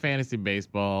I think these. if fantasy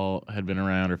baseball had been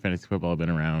around or fantasy football had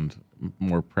been around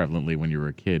more prevalently when you were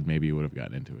a kid, maybe you would have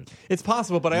gotten into it. It's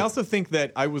possible, but I also think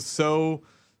that I was so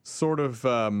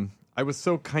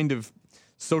kind of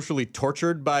socially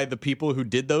tortured by the people who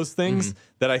did those things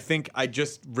that I think I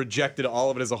just rejected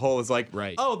all of it as a whole as like,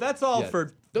 oh, that's all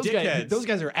for dickheads. Those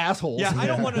guys are assholes. Yeah, I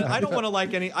don't want to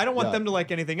like any. I don't want them to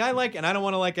like anything I like, and I don't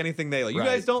want to like anything they like. You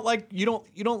guys don't like. You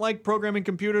don't like programming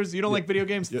computers. You don't like video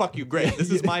games. Fuck you. Great.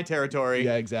 This is my territory.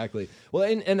 Yeah, exactly. Well,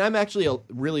 and I'm actually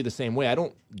really the same way. I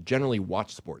don't generally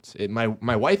watch sports. My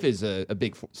wife is a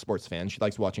big sports fan. She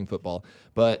likes watching football,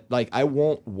 but like I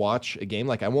won't watch a game.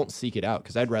 Like I won't seek it out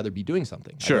because I'd rather be doing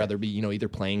something. Sure. I'd rather be either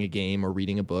playing a game or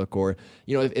reading a book or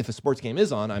if a sports game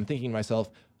is on, I'm thinking to myself,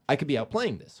 I could be out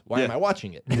playing this. Why am I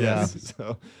watching it? Yeah.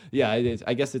 So, yeah,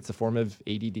 I guess it's a form of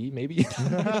ADD, maybe.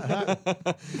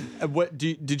 What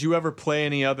did you ever play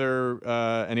any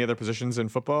other positions in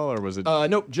football, or was it?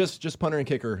 Nope, just punter and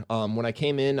kicker. When I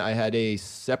came in, I had a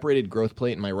separated growth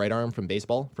plate in my right arm from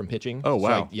pitching. Oh,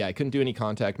 wow. So I couldn't do any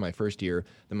contact my first year.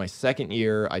 Then my second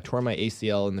year, I tore my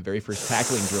ACL in the very first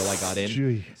tackling drill I got in.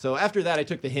 Gee. So after that, I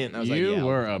took the hint. And I was You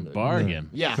were a bargain.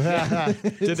 Yeah.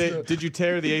 Did you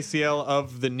tear the ACL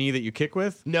of the knee that you kick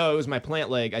with? No, it was my plant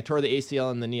leg. I tore the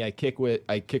ACL in the knee I kick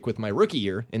with my rookie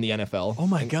year in the NFL. Oh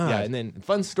my God. Yeah, and then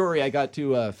fun story, I got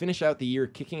to finish out the year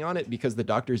kicking on it because the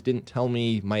doctors didn't tell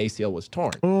me my ACL was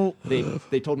torn. Oh.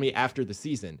 They told me after the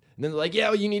season. And then they're like, "Yeah,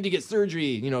 well, you need to get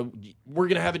surgery. We're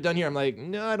going to have it done here." I'm like,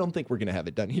 "No, I don't think we're going to have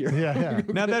it done here." Yeah.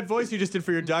 Now that voice you just did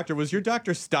for your doctor, was your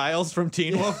doctor Styles from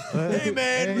Teen Wolf? Hey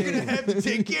man, we're gonna have to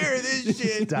take care of this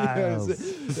shit.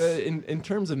 Styles. In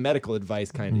terms of medical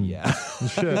advice, kind of, yeah.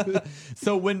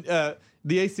 So when the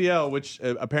ACL, which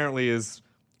apparently is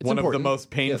one of important. the most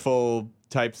painful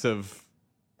types of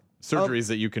surgeries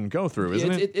that you can go through,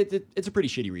 isn't it? It's a pretty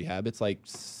shitty rehab. It's like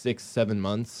 6-7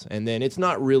 months, and then it's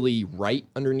not really right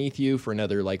underneath you for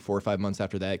another like 4 or 5 months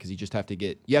after that because you just have to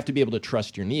be able to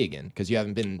trust your knee again because you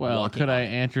haven't been. Well, walking could I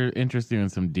on it. interest you in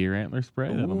some deer antler spray?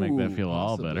 That'll make that feel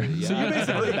all better. Yeah.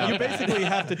 So you basically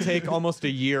have to take almost a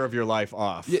year of your life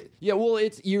off. Yeah, well,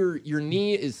 it's your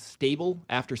knee is stable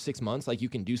after 6 months. Like you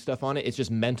can do stuff on it. It's just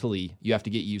mentally you have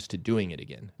to get used to doing it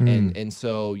again. And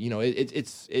so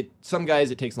it's some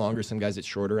guys it takes longer, some guys it's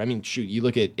shorter. I mean, shoot, you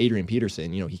look at Adrian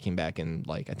Peterson. He came back in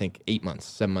like I think 8 months,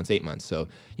 7 months, 8 months. So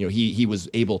he was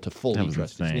able to fully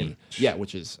trust his knee. Yeah,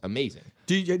 which is amazing.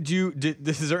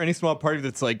 Is there any small party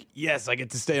that's like, yes, I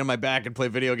get to stay on my back and play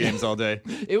video games all day?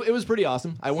 It was pretty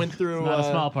awesome. I went through. It's not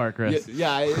a small part, Chris.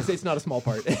 Yeah, it's not a small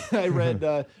part. I read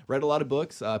a lot of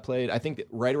books. Played. I think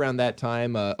right around that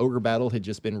time, Ogre Battle had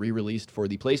just been re-released for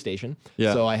the PlayStation.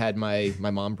 Yeah. So I had my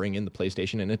mom bring in the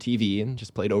PlayStation and a TV and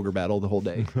just played Ogre Battle the whole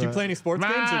day. Do you play any sports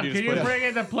games? Or Mom, do you can just you play bring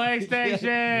in the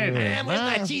PlayStation? Where's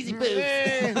my cheesy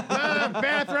boots? Mom,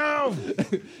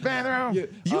 bathroom! Bathroom!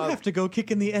 You have to go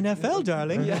kick in the NFL, darling.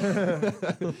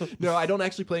 No, I don't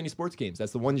actually play any sports games.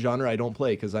 That's the one genre I don't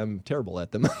play because I'm terrible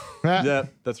at them. Yeah,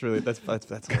 that's hilarious.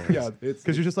 Yeah,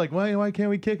 Because you're just like, why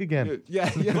can't we kick again?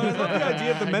 yeah. But I love the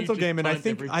idea of the mental just game, and I punt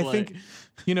think, every I play. think,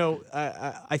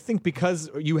 I think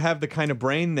because you have the kind of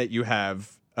brain that you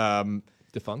have,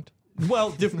 Defunct.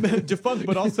 well, defunct,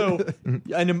 but also,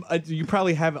 you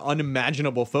probably have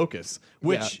unimaginable focus,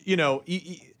 which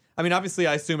I mean, obviously,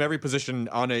 I assume every position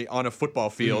on a football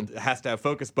field has to have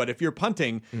focus. But if you're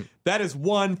punting, that is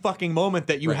one fucking moment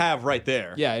that you have right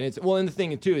there. Yeah, and and the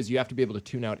thing too is you have to be able to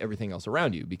tune out everything else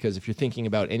around you because if you're thinking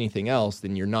about anything else,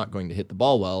 then you're not going to hit the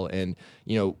ball well. And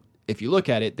if you look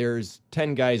at it, there's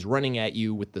 10 guys running at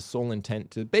you with the sole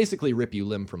intent to basically rip you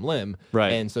limb from limb.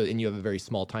 Right. And you have a very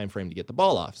small time frame to get the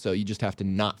ball off. So you just have to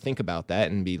not think about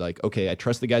that and be like, okay, I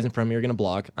trust the guys in front of me are going to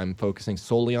block. I'm focusing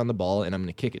solely on the ball and I'm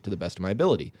going to kick it to the best of my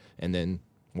ability. And then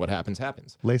what happens,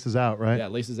 happens. Laces out, right? Yeah,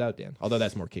 laces out, Dan. Although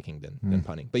that's more kicking than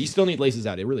punting. But you still need laces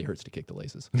out. It really hurts to kick the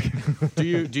laces. Do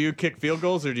you kick field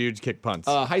goals or do you kick punts?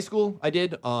 High school, I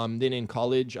did. Then in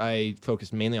college, I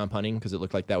focused mainly on punting because it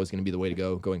looked like that was going to be the way to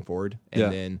go going forward.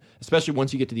 And then, especially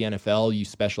once you get to the NFL, you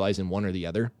specialize in one or the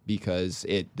other because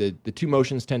the two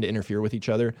motions tend to interfere with each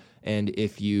other. And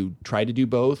if you try to do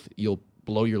both, you'll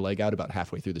blow your leg out about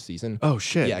halfway through the season. Oh,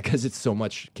 shit. Yeah, because it's so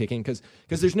much kicking. Because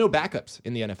there's no backups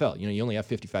in the NFL. You only have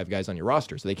 55 guys on your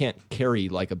roster, so they can't carry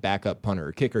like a backup punter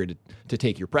or kicker to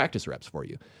take your practice reps for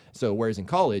you. So whereas in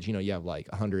college, you have like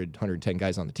 100, 110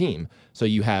 guys on the team. So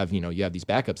you have these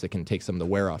backups that can take some of the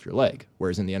wear off your leg.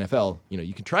 Whereas in the NFL,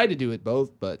 you can try to do it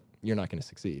both, but you're not going to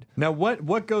succeed. Now,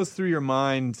 what goes through your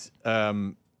mind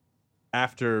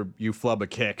after you flub a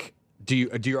kick?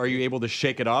 Are you able to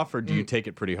shake it off, or do you take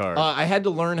it pretty hard? I had to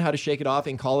learn how to shake it off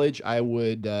in college. I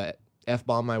would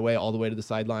F-bomb my way all the way to the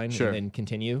sideline and then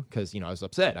continue because, I was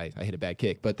upset. I hit a bad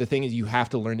kick. But the thing is, you have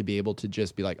to learn to be able to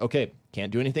just be like, okay,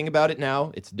 can't do anything about it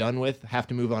now. It's done with. Have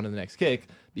to move on to the next kick.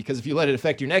 Because if you let it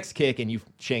affect your next kick and you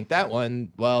shank that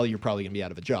one, well, you're probably going to be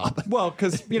out of a job. Well,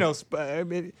 because,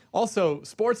 also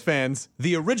sports fans,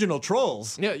 the original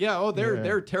trolls. Yeah. Oh,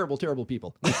 they're terrible, terrible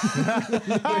people.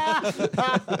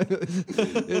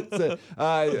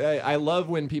 I love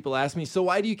when people ask me, so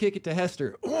why do you kick it to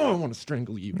Hester? Oh, I want to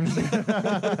strangle you.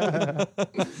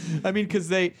 I mean, because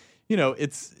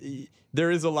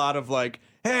there is a lot of like,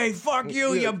 hey, fuck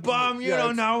you, you bum! You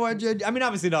don't know what you. I mean,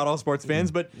 obviously not all sports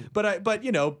fans, but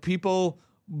people.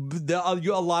 A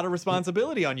lot of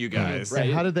responsibility on you guys.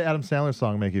 Right. How did the Adam Sandler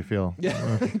song make you feel?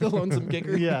 Yeah, the Lonesome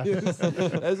Kicker. Yeah,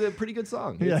 that's a pretty good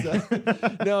song. Yeah.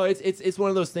 It's one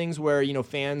of those things where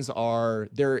fans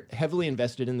they're heavily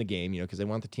invested in the game, because they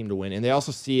want the team to win, and they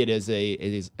also see it as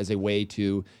a way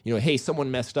to hey, someone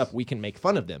messed up, we can make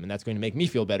fun of them, and that's going to make me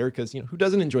feel better because who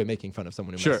doesn't enjoy making fun of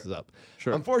someone who messes up?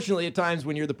 Sure. Unfortunately, at times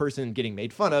when you're the person getting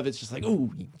made fun of, it's just like,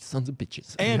 oh, you sons of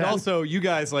bitches. And also, you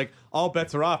guys all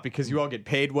bets are off because you all get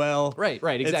paid well. Right,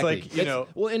 exactly. It's like,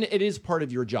 well, and it is part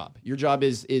of your job. Your job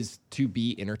is to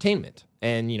be entertainment.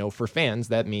 And, for fans,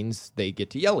 that means they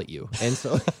get to yell at you. And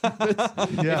so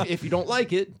if you don't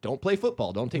like it, don't play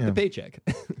football. Don't take the paycheck.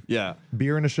 Yeah.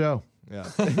 Beer in a show. Yeah.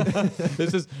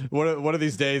 This is one of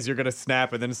these days you're gonna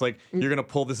snap, and then it's like you're gonna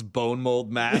pull this bone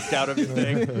mold mask out of your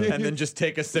thing, and then just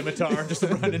take a scimitar and just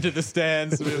run into the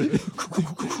stands.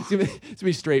 It's gonna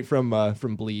be straight from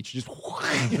Bleach. Just.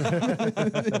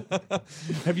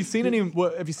 Have you seen any?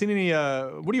 What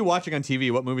are you watching on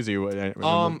TV? What movies are you?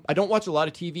 I don't watch a lot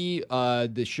of TV.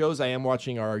 The shows I am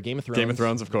watching are Game of Thrones. Game of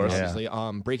Thrones, of course. Obviously.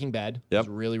 Breaking Bad. Yep. It's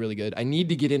really, really good. I need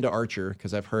to get into Archer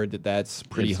because I've heard that's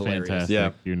pretty hilarious. Fantastic.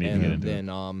 Yeah, you need to get into. Then,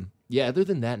 other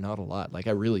than that, not a lot. Like,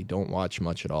 I really don't watch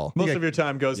much at all. Most of your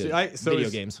time goes to video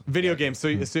games. Video games. So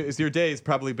your day is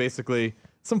probably basically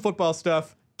some football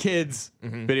stuff, kids,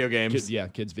 video games.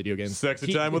 Kids, video games.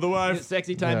 Sexy time with a wife.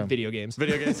 Sexy time, video games.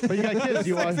 Video games. But you got kids.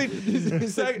 You want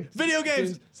video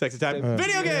games. Sexy time.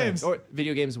 Video games. Or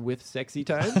video games with sexy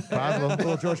time. a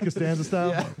little George Costanza style.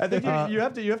 Yeah. I think you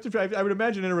have to. I would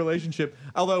imagine in a relationship.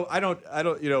 Although I don't.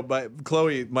 But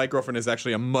Chloe, my girlfriend, is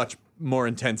actually a much more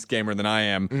intense gamer than I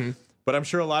am. Mm-hmm. But I'm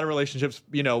sure a lot of relationships,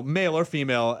 male or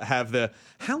female, have the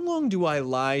how long do I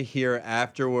lie here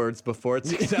afterwards before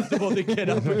it's acceptable to get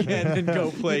up again and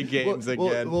go play games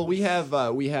again? Well, we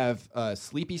have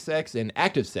sleepy sex and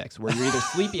active sex, where you're either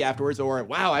sleepy afterwards or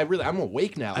wow, I'm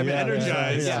awake now. I'm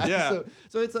energized. Yeah.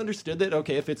 So it's understood that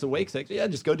if it's awake sex,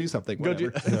 just go do something. Go play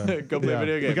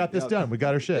video games. We got this done. We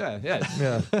got our shit.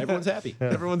 Yeah. Everyone's happy. Yeah.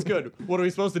 Everyone's good. What are we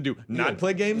supposed to do? Not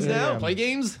play games now? Play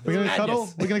games? We're gonna cuddle.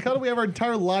 We're gonna cuddle. We have our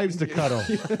entire lives to cuddle.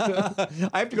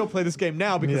 I have to go play this game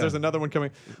now because there's another one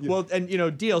coming. Yeah. Well, and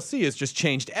DLC has just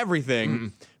changed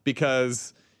everything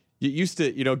because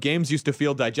games used to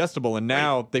feel digestible, and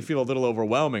now they feel a little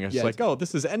overwhelming. It's like, oh,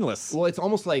 this is endless. Well, it's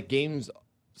almost like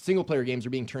single player games are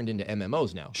being turned into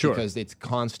MMOs now. Sure. Because it's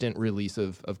constant release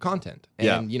of content.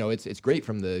 And it's great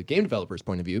from the game developer's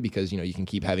point of view because you can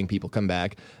keep having people come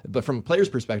back. But from a player's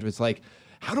perspective, it's like,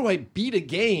 how do I beat a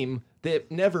game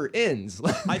that never ends?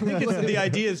 I think the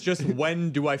idea is just when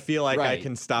do I feel like I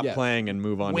can stop playing and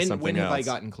move on to something else? When have I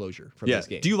gotten closure from this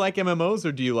game? Do you like MMOs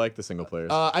or do you like the single players?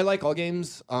 I like all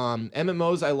games.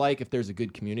 MMOs I like if there's a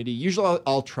good community. Usually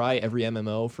I'll try every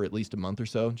MMO for at least a month or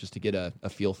so just to get a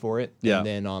feel for it. Yeah. And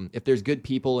then if there's good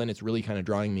people and it's really kind of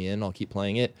drawing me in, I'll keep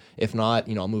playing it. If not,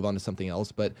 I'll move on to something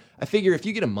else. But I figure if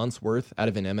you get a month's worth out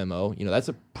of an MMO, that's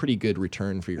a pretty good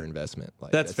return for your investment.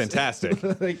 That's fantastic.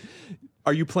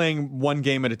 Are you playing one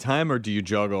game at a time, or do you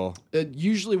juggle?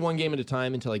 Usually one game at a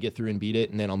time until I get through and beat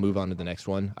it, and then I'll move on to the next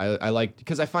one. I like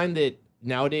because I find that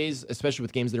nowadays, especially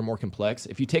with games that are more complex,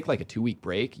 if you take like a 2-week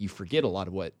break, you forget a lot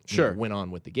of what went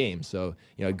on with the game. So,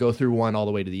 go through one all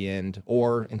the way to the end,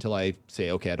 or until I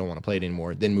say, okay, I don't want to play it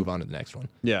anymore, then move on to the next one.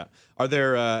 Yeah. Are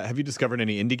there? Have you discovered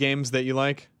any indie games that you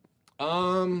like?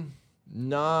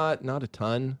 Not a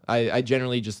ton. I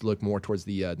generally just look more towards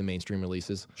the mainstream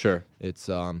releases. Sure. It's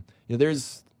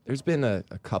there's been a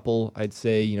couple, I'd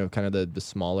say, kind of the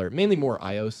smaller, mainly more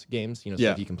iOS games,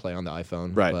 stuff you can play on the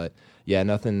iPhone. Right. But yeah,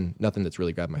 nothing that's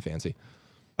really grabbed my fancy.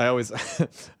 I always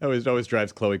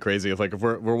drives Chloe crazy. If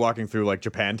we're walking through like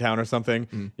Japantown or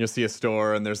something, you'll see a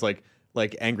store and there's like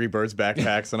Angry Birds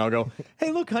backpacks, and I'll go,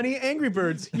 "Hey, look, honey, Angry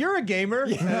Birds, you're a gamer."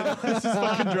 Yeah. This just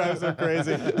fucking drives her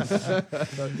crazy.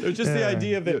 It's just the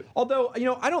idea of it. Although,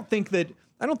 I don't think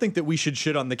that we should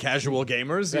shit on the casual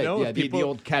gamers. Right, the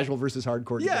old casual versus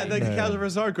hardcore. Yeah, debate. the casual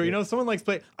versus hardcore. Someone likes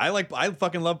play. I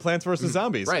fucking love Plants vs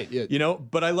Zombies. Right. Yeah.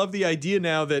 But I love the idea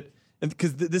now that.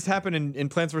 Because this happened in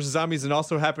Plants vs. Zombies and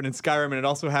also happened in Skyrim, and it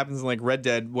also happens in like Red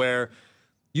Dead, where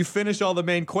you finish all the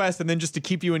main quests, and then just to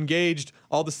keep you engaged,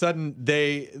 all of a sudden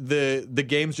the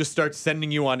games just start sending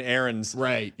you on errands.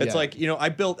 Right. It's like, I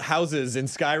built houses in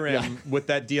Skyrim with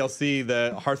that DLC,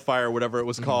 the Hearthfire, whatever it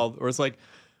was called, or it's like,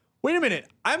 wait a minute,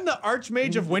 I'm the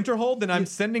Archmage of Winterhold, and I'm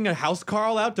sending a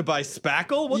housecarl out to buy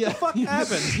spackle? What the fuck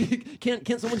happened?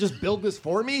 Can't someone just build this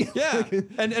for me? Yeah.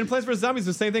 and Plants vs. Zombies,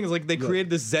 the same thing. It's like they created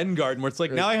this Zen garden where it's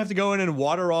like, now I have to go in and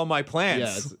water all my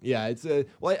plants. It's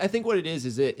well, I think what it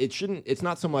is it's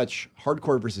not so much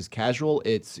hardcore versus casual,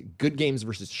 it's good games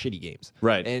versus shitty games.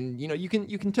 Right. And you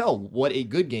can tell what a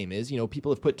good game is.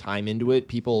 People have put time into it.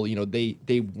 People,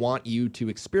 they want you to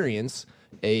experience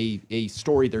a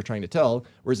story they're trying to tell,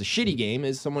 whereas a shitty game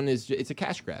is it's a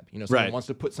cash grab. Someone wants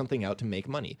to put something out to make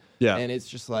money. Yeah. And it's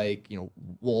just like,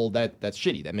 well, that's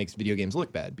shitty. That makes video games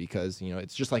look bad because,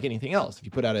 it's just like anything else. If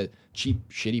you put out a cheap,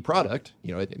 shitty product,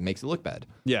 it makes it look bad.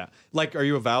 Yeah. Like, are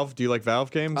you a Valve? Do you like Valve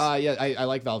games? Yeah, I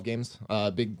like Valve games.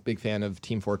 Big fan of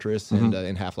Team Fortress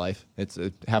and Half-Life. It's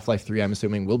Half-Life 3, I'm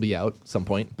assuming, will be out at some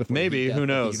point. Maybe, who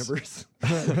knows? The universe.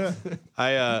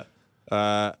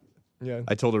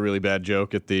 I told a really bad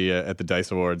joke at the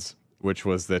DICE Awards, which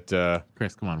was that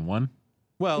Chris, come on, one.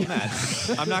 Well, Matt,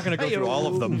 I'm not going to go through all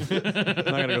of them.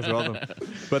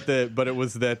 But it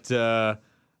was that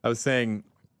I was saying,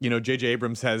 J.J.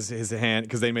 Abrams has his hand,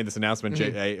 because they made this announcement,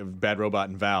 Bad Robot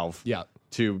and Valve. Yeah.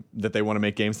 That they want to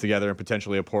make games together and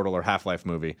potentially a Portal or Half-Life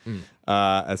movie.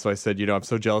 And so I said, I'm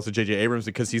so jealous of J.J. Abrams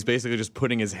because he's basically just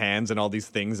putting his hands in all these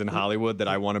things in Hollywood that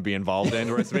I want to be involved in.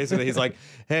 Where it's basically he's like,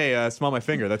 hey, smell my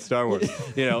finger, that's Star Wars,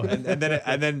 and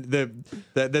then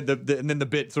the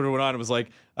bit sort of went on. It was like,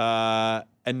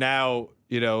 and now.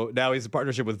 Now he's a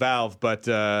partnership with Valve, but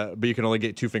you can only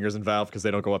get 2 fingers in Valve because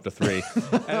they don't go up to 3. And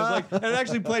it was it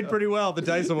actually played pretty well at the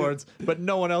DICE Awards, but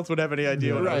no one else would have any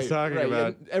idea what I was talking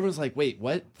about. And everyone's like, wait,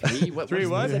 what? 3? What? 3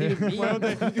 what? What does that even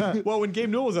mean? Well, when Gabe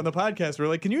Newell was on the podcast, we were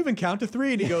like, can you even count to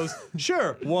 3? And he goes,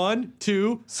 sure. 1,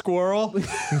 2, squirrel.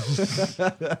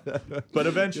 But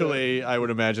eventually, I would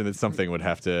imagine that something would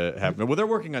have to happen. Well, they're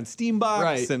working on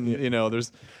Steambox, and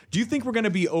there's. Do you think we're going to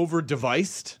be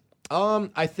over-deviced?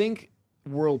 I think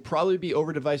we'll probably be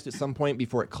over-deviced at some point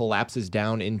before it collapses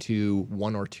down into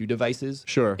 1 or 2 devices.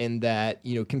 Sure. And that,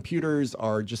 computers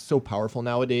are just so powerful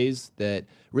nowadays that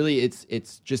really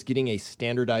it's just getting a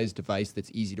standardized device that's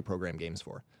easy to program games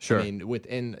for. Sure. I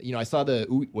mean, I saw the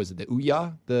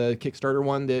Ouya, the Kickstarter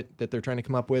one that they're trying to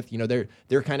come up with.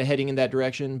 They're kind of heading in that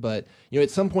direction, but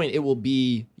at some point it will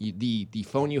be the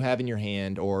phone you have in your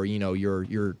hand, or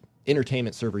your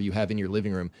entertainment server you have in your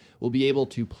living room will be able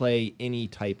to play any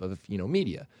type of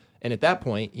media. And at that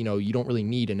point, you don't really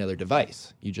need another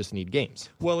device. You just need games.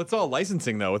 Well, it's all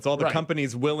licensing, though. It's all the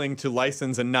companies willing to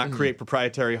license and not create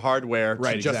proprietary hardware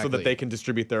so that they can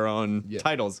distribute their own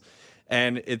titles.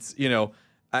 And it's,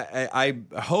 I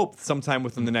hope sometime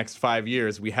within the next 5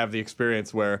 years we have the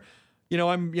experience where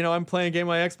I'm playing a game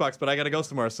on my Xbox, but I got to go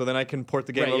somewhere, so then I can port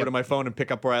the game over to my phone and pick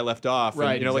up where I left off.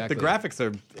 Right, and, like the graphics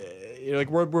are,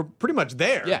 we're pretty much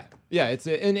there. Yeah. It's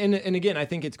and again, I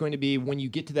think it's going to be when you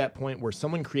get to that point where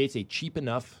someone creates a cheap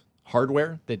enough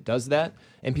hardware that does that,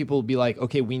 and people will be like,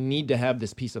 okay, we need to have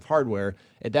this piece of hardware.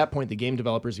 At that point, the game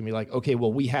developers are going to be like, okay,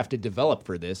 well, we have to develop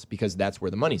for this because that's where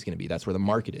the money's going to be. That's where the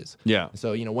market is. Yeah.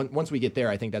 So, once we get there,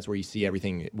 I think that's where you see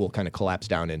everything will kind of collapse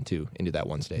down into that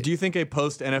one stage. Do you think a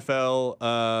post-NFL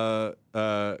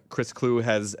Chris Clue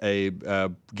has a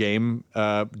game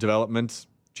development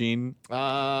gene?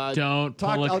 Don't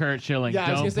pull a Kurt Schilling.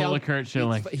 Yeah, don't pull a Kurt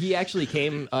Schilling. He actually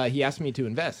came. He asked me to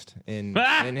invest in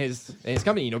his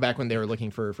company. Back when they were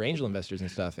looking for angel investors and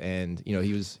stuff, and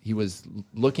he was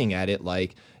looking at it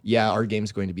like, yeah, our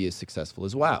game's going to be as successful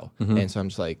as WoW. And so I'm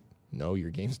just like, no, your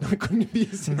game's not going to be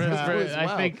as successful as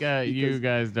WoW. I think you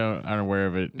guys aren't aware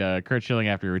of it. Kurt Schilling,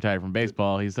 after he retired from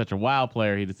baseball, he's such a WoW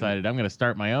player, he decided, I'm going to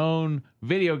start my own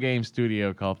video game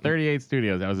studio called 38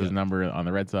 Studios. That was his number on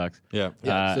the Red Sox. Yeah.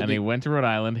 And he went to Rhode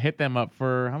Island, hit them up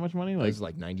for how much money? It was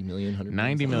like $90 million,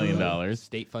 $90 million.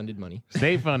 State-funded money.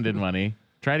 State-funded money.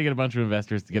 Tried to get a bunch of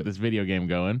investors to get this video game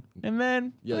going, and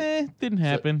then didn't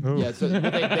happen. So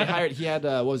they hired. He had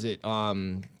what was it?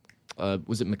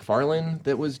 Was it McFarlane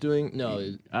that was doing? No,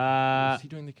 was he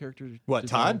doing the character? What,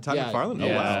 design? Todd McFarlane?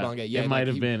 Yeah. Yeah, it might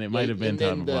have been. It might have been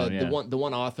Todd McFarlane. The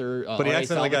one author. But he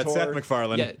accidentally got Seth Salvatore.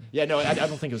 MacFarlane. Yeah. No, I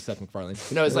don't think it was Seth MacFarlane.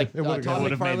 No, it's like Todd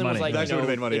McFarlane was like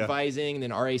advising, and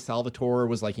then R.A. Salvatore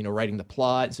was like writing the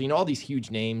plot. So all these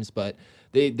huge names, but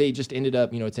they just ended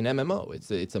up it's an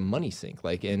MMO. It's a money sink.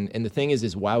 And the thing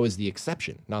is WoW is the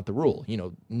exception, not the rule.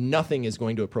 Nothing is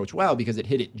going to approach WoW because it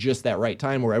hit it just that right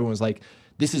time where everyone was like,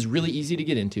 this is really easy to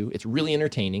get into. It's really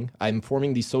entertaining. I'm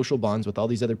forming these social bonds with all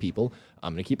these other people.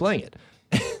 I'm going to keep playing it.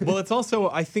 Well, it's also,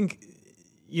 I think,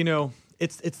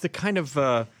 it's the kind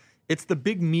of it's the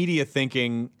big media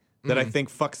thinking that I think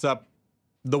fucks up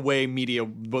the way media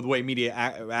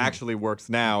actually works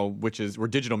now, or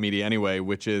digital media anyway,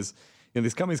 which is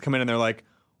these companies come in and they're like,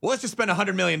 well, let's just spend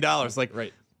 $100 million. Like,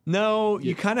 right. No,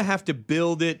 you kind of have to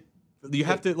build it. You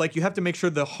have to make sure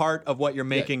the heart of what you're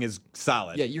making is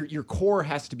solid. Yeah, your core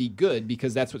has to be good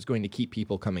because that's what's going to keep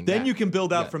people coming Then back. you can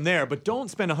build out from there, but don't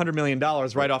spend $100 million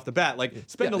right off the bat. Like,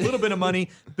 spend a little bit of money,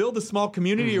 build a small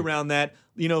community around that.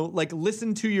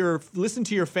 Listen to your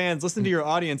fans, listen to your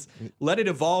audience, let it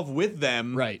evolve with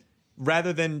them. Right.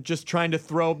 Rather than just trying to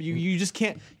throw, you just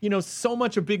can't, so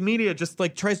much of big media just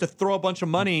tries to throw a bunch of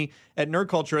money at nerd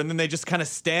culture, and then they just kind of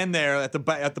stand there at the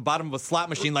bottom of a slot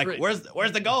machine, like, where's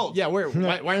the gold? Yeah, why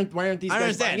aren't these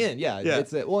guys buying in? Yeah.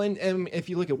 It's and if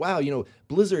you look at WoW,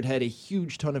 Blizzard had a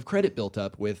huge ton of credit built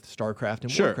up with StarCraft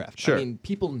and Warcraft. Sure. I mean,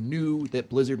 people knew that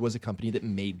Blizzard was a company that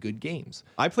made good games.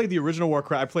 I played the original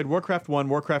Warcraft. I played Warcraft 1,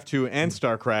 Warcraft 2, and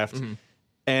StarCraft.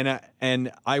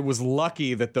 And I was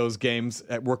lucky that those games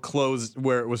were closed,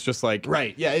 where it was just like,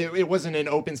 right, yeah, it wasn't an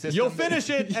open system. You'll finish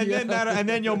it, and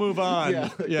then you'll move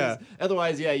on. Yeah.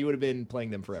 Otherwise, you would have been playing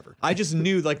them forever. I just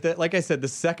knew, like I said, the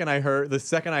second I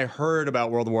heard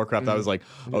about World of Warcraft, I was like,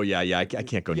 oh yeah, I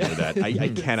can't go near that. I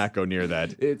cannot go near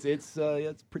that. It's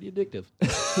pretty addictive.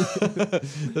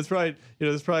 That's probably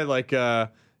That's probably like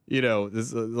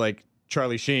this like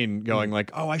Charlie Sheen going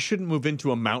like, "Oh, I shouldn't move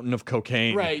into a mountain of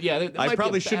cocaine." Right? Yeah, I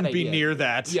probably shouldn't be near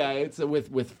that. Yeah, it's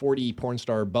with 40 porn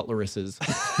star butleresses,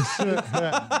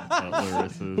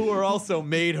 who are also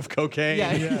made of cocaine.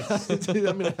 Yeah, yes.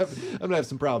 I'm gonna have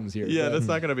some problems here. Yeah, that's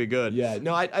not gonna be good. Yeah,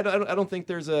 no, I don't think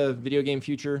there's a video game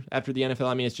future after the NFL.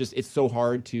 I mean, it's so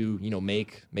hard to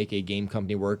make a game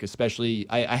company work. Especially,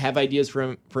 I have ideas for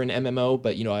an MMO,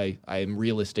 but I am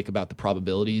realistic about the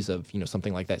probabilities of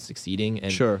something like that succeeding.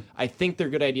 And sure. I think they're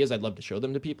good ideas. I'd love to show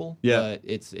them to people. Yeah. But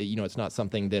it's not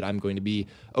something that I'm going to be,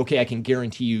 okay, I can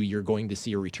guarantee you're going to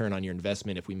see a return on your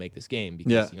investment if we make this game,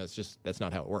 because it's just, that's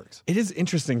not how it works. It is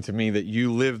interesting to me that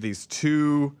you live these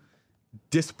two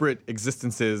disparate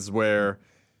existences where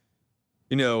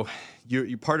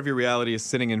you part of your reality is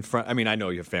sitting in front. I mean, I know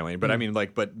you have family, but I mean,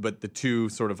 but the two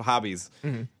sort of hobbies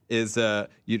is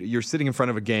you're sitting in front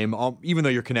of a game, even though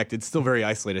you're connected, it's still very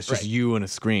isolated. It's just you and a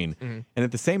screen. And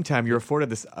at the same time, you're afforded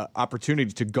this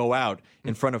opportunity to go out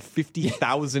in front of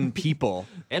 50,000 people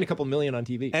and a couple million on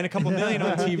TV,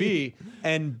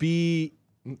 and be.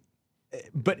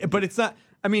 But it's not.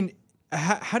 I mean.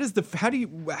 How does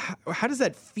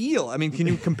that feel? I mean, can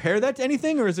you compare that to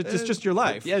anything, or is it just your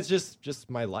life? Yeah, it's just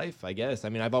my life, I guess. I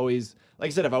mean, I've always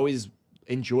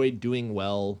enjoyed doing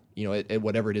well, at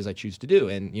whatever it is I choose to do,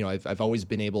 and I've always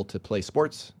been able to play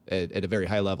sports at a very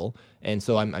high level, and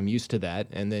so I'm used to that.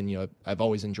 And then I've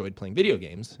always enjoyed playing video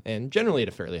games, and generally at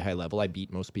a fairly high level. I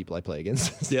beat most people I play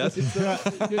against. Yes,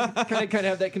 kind of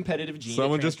have that competitive gene.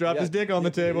 Someone just dropped his dick on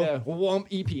the table. Yeah, womp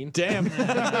EP. Damn.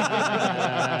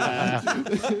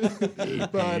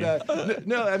 But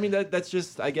no, I mean that's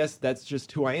just, I guess that's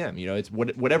just who I am. It's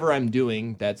whatever I'm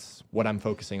doing, that's what I'm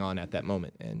focusing on at that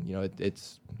moment, and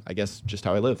it's, I guess, just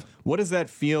how I live. What does that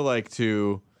feel like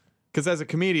to? Because as a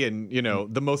comedian,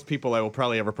 the most people I will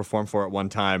probably ever perform for at one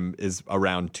time is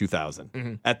around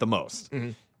 2,000 at the most,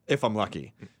 if I'm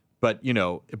lucky. But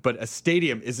but a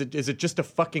stadium, is it just a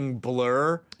fucking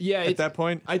blur? Yeah, at that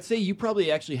point, I'd say you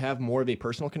probably actually have more of a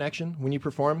personal connection when you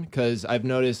perform, because I've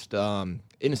noticed in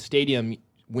a stadium,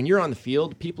 when you're on the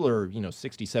field, people are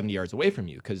 60, 70 yards away from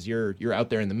you, because you're out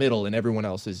there in the middle and everyone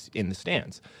else is in the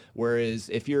stands. Whereas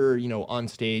if you're on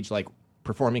stage, like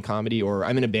performing comedy, or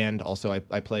I'm in a band also. I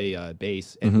play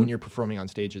bass, and when you're performing on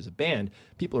stage as a band,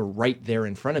 people are right there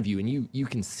in front of you, and you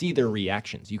can see their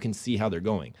reactions. You can see how they're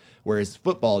going. Whereas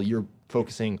football, you're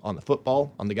focusing on the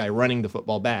football, on the guy running the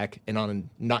football back, and on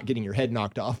not getting your head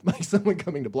knocked off by someone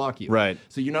coming to block you. Right.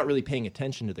 So you're not really paying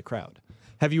attention to the crowd.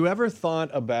 Have you ever thought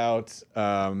about,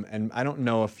 and I don't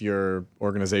know if your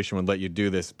organization would let you do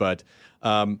this, but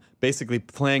basically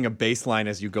playing a bass line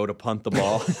as you go to punt the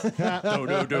ball?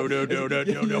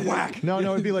 Whack. No,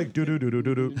 it'd be like do do do do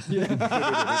do do.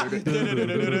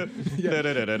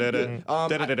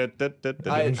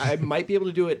 I might be able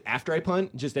to do it after I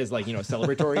punt, just as like,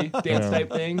 celebratory dance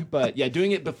type thing. But yeah,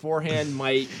 doing it beforehand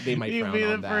they might You'd frown be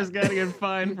on the that. first guy to get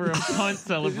fined for a punt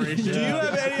celebration. Do you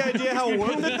have any idea how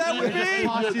worth it that would be?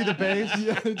 Posse the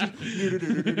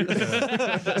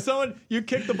bass. Someone, you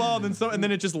kick the ball and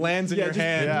then it just lands in your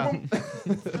hand. Yeah.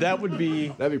 That'd be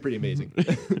pretty amazing.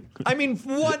 I mean,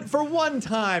 for one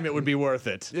time, it would be worth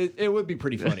it. It would be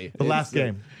pretty funny. The last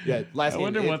game. Yeah, last I game.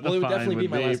 wonder what the it would fine definitely would be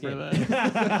my be last for game.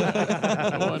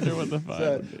 that. I wonder what the fine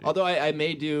would be. Although I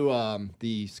may do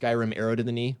the Skyrim arrow to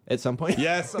the knee at some point.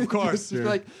 Yes, of course. Just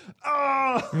like,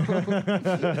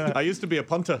 oh! I used to be a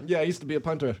punter. Yeah, I used to be a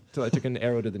punter till I took an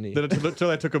arrow to the knee. Till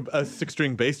I took a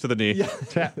six-string bass to the knee.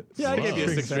 Yeah, I gave you a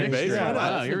six-string bass. Yeah,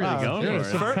 Wow, you're really going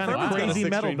for it. Kind of crazy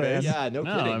metal band. yeah, no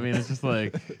No, kidding. I mean, it's just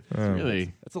like, it's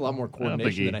really... That's a lot more I don't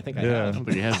think coordination he, than I think I I have. don't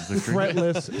think he has a string.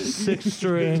 Fretless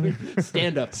 6-string.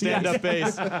 Stand-up. Stand-up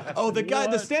bass. Oh,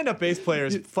 the stand-up bass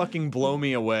players fucking blow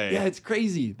me away. Yeah, it's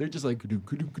crazy. They're just like,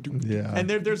 "Ka-doo-ka-doo-ka-doo." Yeah. And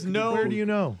there's no. Where do you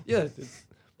know? Yeah,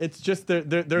 It's just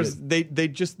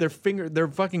they're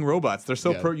fucking robots. They're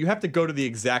so Yeah. pro. You have to go to the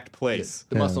exact place.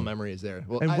 the muscle memory is there.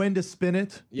 Well, And when to spin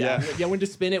it? yeah, when to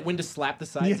spin it, when to slap the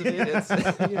sides of it. It's,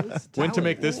 it's When to talent.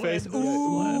 make this face.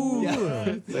 Ooh.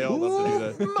 Yeah. They all love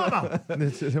to do that. Mama! When to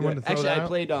throw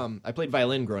Actually, that I out? played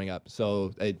violin growing up,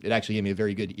 so it actually gave me a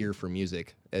very good ear for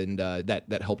music, and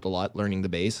that helped a lot learning the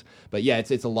bass. But yeah,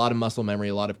 it's a lot of muscle memory,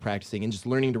 a lot of practicing, and just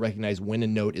learning to recognize when a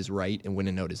note is right and when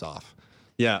a note is off.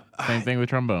 Yeah. Same thing with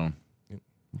trombone.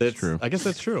 That's true. I guess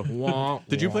that's true.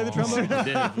 Did you play the trombone? You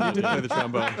did. You did play the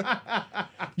trombone.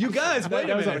 You guys, wait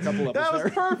a minute. That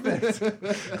was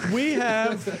perfect. We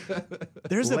have.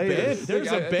 There's a band.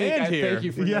 There's a band here. Thank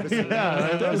you for Yeah, noticing.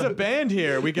 yeah. There's a band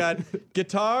here. We got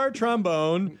guitar,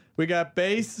 trombone. We got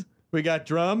bass. We got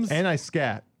drums. And I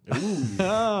scat.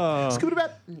 Oh.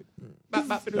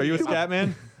 Are you a scat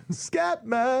man? Scat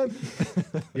man.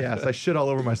 Yes, I shit all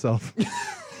over myself.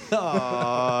 Oh,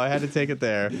 I had to take it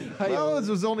there. Oh, this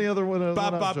was the only other one.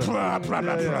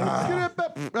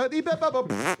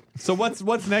 So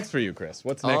what's next for you, Chris?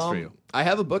 What's next for you? I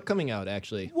have a book coming out,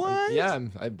 actually. What? Yeah,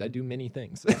 I do many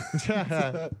things.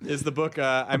 Is the book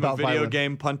I'm About a video violin.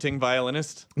 game punting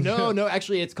violinist? No,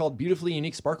 actually, it's called Beautifully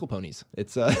Unique Sparkle Ponies.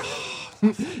 It's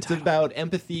it's about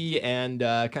empathy and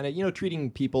kind of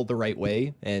treating people the right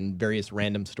way and various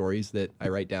random stories that I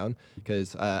write down.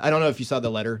 Because I don't know if you saw the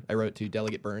letter I wrote to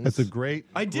Delegate Burns. That's a great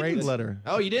didn't. letter.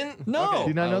 Oh, you didn't? No. Okay. Do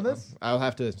you not know this? I'll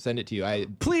have to send it to you.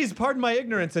 Please pardon my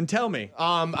ignorance and tell me.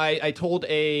 I told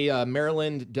a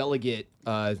Maryland delegate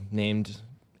named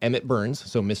Emmett Burns,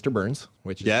 so Mr. Burns,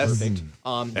 which is Yes. perfect.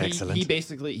 Excellent. He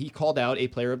basically called out a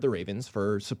player of the Ravens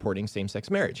for supporting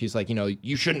same-sex marriage. He's like,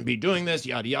 you shouldn't be doing this,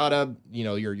 yada yada.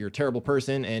 You're a terrible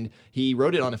person. And he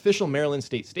wrote it on official Maryland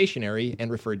state stationery and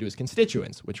referred to his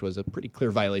constituents, which was a pretty clear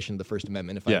violation of the First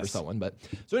Amendment if I ever Yes. saw one. But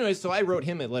so I wrote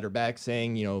him a letter back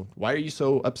saying, why are you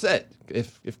so upset?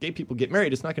 If gay people get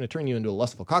married, it's not going to turn you into a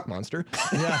lustful cock monster.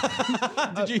 Yeah.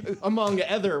 Among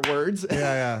other words.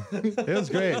 Yeah. It was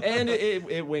great. And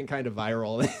it went kind of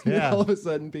viral. And Yeah. all of a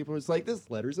sudden, people were just like, "This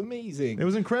letter's amazing." It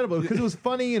was incredible because it was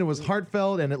funny and it was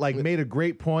heartfelt and it made a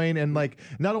great point. And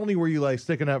not only were you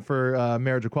sticking up for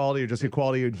marriage equality or just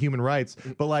equality and human rights,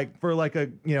 but for it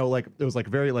was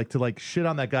very to shit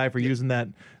on that guy for using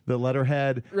the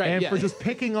letterhead and for just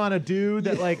picking on a dude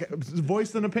that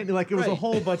voiced an opinion. It was a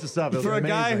whole bunch of stuff. It was For a amazing.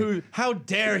 guy who, how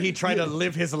dare he try to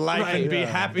live his life and be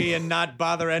happy and not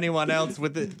bother anyone else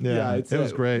with it? Yeah, it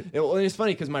was great. It's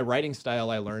funny because my writing style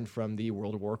I learned from the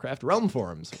World of Warcraft Realm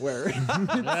forums, where it's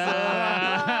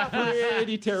a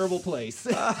pretty terrible place.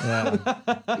 It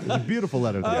was a beautiful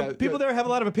letter. People there have a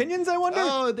lot of opinions, I wonder?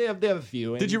 Oh, they have a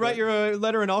few. Did you write your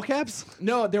letter in all caps?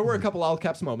 No, there were a couple all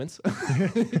caps moments,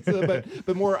 but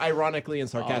more ironically and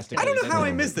sarcastically. I don't know how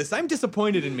I missed this. I'm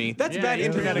disappointed in me. That's bad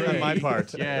interneting on my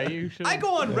part. Yeah, you should. I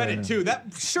go on Reddit too. That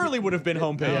surely would have been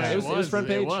homepage. Yeah, it was front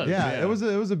page. Yeah, it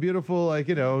was a beautiful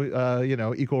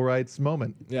equal rights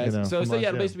moment. Yeah, from so last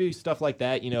it'll basically be stuff like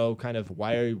that. Kind of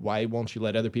why won't you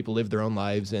let other people live their own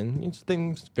lives and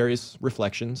things, various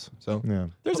reflections. So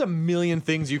there's a million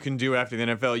things you can do after the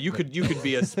NFL. You could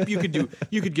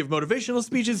give motivational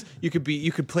speeches.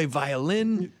 You could play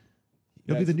violin.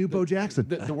 You'll be the new Bo Jackson.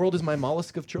 The world is my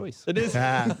mollusk of choice. It is.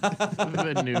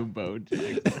 The new Bo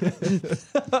Jackson.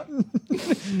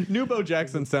 New Bo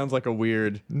Jackson sounds like a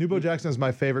weird. New Bo Jackson is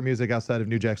my favorite music outside of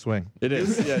New Jack Swing. It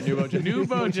is. Yeah, New Bo Jackson. New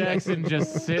Bo Jackson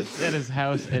just sits at his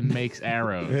house and makes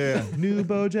arrows. Yeah. New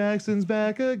Bo Jackson's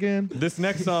back again. This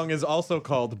next song is also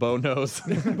called Bo Knows.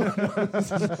 Whoa.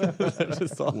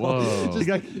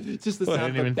 Just the sound I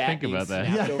didn't even of a bat think being about that.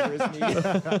 snapped over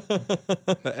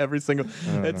his knee. Every single.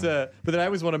 It's but then I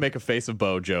always want to make a face of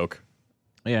Bo joke.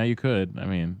 Yeah, you could. I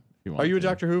mean, if you want Are you a to.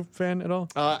 Doctor Who fan at all?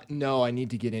 No, I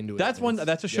need to get into it.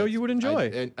 That's a show you would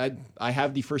enjoy. I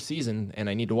have the first season, and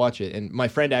I need to watch it. And my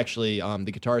friend, actually,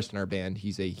 the guitarist in our band,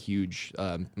 he's a huge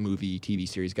movie, TV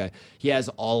series guy. He has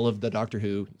all of the Doctor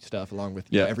Who stuff, along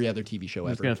with every other TV show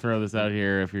I'm just ever. going to throw this out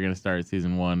here. If you're going to start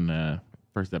season 1,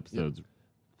 first episode's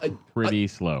pretty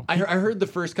slow. I heard the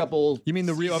first couple. You mean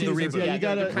the reboot? Yeah, you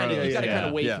gotta kind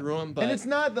of wade through them. But And it's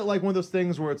not that like one of those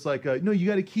things where it's like, no, you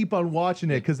got to keep on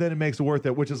watching it because then it makes it worth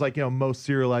it, which is like, most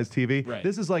serialized TV. Right.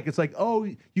 This is like, it's like, oh,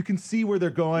 you can see where they're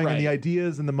going and the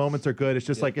ideas and the moments are good. It's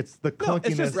just like, it's the clunkiness.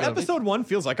 It's just episode 1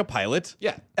 feels like a pilot.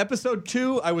 Yeah. Episode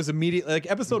 2, I was immediately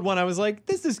like, episode 1, I was like,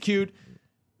 this is cute.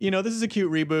 This is a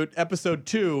cute reboot. Episode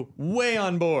 2, way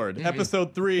on board. Mm-hmm.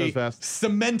 Episode 3,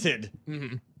 cemented.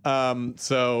 Mm-hmm.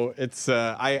 So it's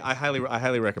I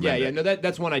highly recommend it. No,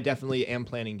 that's one I definitely am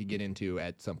planning to get into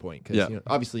at some point because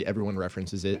obviously everyone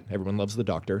references it. Everyone loves the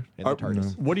Doctor and the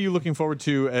TARDIS. What are you looking forward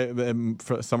to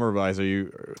for summer-wise? Are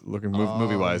you looking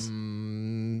movie-wise?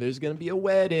 There's gonna be a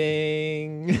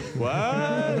wedding.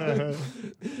 What?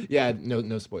 Yeah,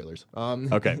 no spoilers.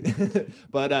 Okay.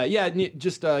 But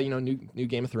just new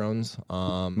Game of Thrones.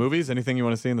 Movies? Anything you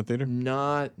want to see in the theater?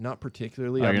 Not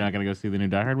particularly. You're not going to go see the new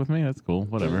Die Hard with me? That's cool.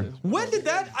 Whatever. When did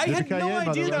that? I had no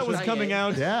idea that was coming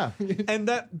out. Yeah. And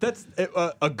that's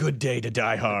a good day to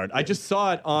Die Hard. I just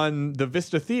saw it on the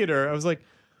Vista Theater. I was like,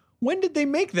 when did they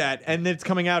make that? And it's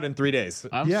coming out in 3 days.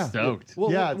 I'm stoked.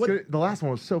 Well, it's good. The last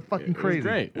one was so fucking crazy.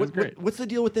 It was great. What's the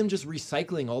deal with them just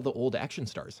recycling all the old action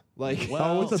stars? Like,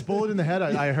 what's a bullet in the head?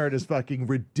 I heard is fucking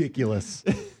ridiculous.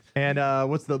 And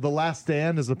what's the Last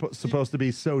Stand is supposed to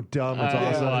be so dumb. It's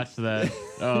awesome. I watched that.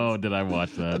 Oh, did I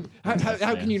watch that?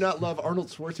 How can you not love Arnold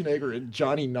Schwarzenegger and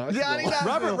Johnny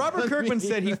Knoxville? Robert Kirkman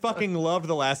said he fucking loved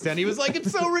The Last Stand. He was like,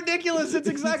 it's so ridiculous. It's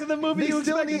exactly the movie you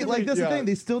expected to be. That's the thing.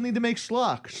 They still need to make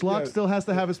schlock. Schlock still has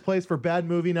to have his place for bad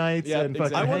movie nights and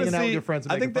fucking hanging out with your friends.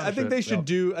 And I think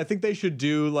they should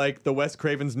do like the Wes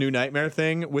Craven's New Nightmare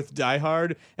thing with Die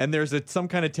Hard, and there's some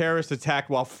kind of terrorist attack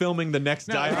while filming the next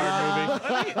Die Hard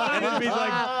movie. And it'd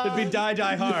be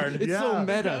Die Hard. It's so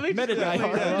meta Die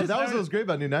Hard. That was what was great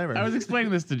about New Nightmare. I was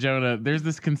explaining this to Jonah. There's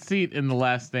this conceit in The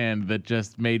Last Stand that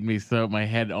just made me my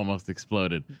head almost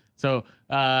exploded. So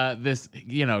this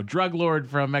drug lord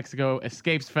from Mexico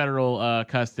escapes federal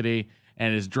custody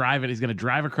and is driving. He's going to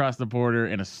drive across the border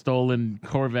in a stolen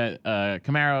Corvette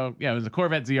Camaro. Yeah, it was a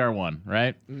Corvette ZR1,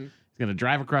 right? Mm-hmm. He's going to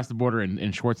drive across the border in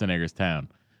Schwarzenegger's town.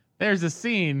 There's a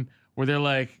scene where they're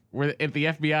like, at the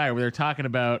FBI, where they're talking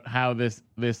about how this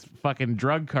fucking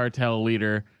drug cartel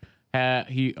leader,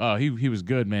 he was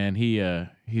good, man. He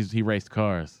raced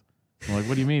cars. I'm like,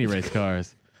 what do you mean he raced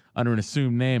cars? Under an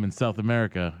assumed name in South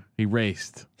America, he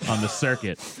raced on the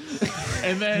circuit.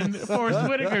 And then Forrest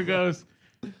Whitaker goes,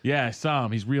 yeah, I saw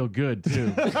him. He's real good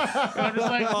too. And I'm just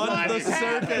like, on the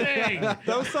circuit.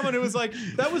 That was someone who was like,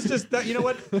 that was just that. You know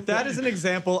what? That is an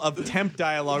example of temp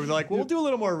dialogue. They're like, we'll do a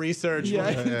little more research.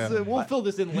 We'll fill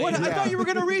this in later. What? I thought you were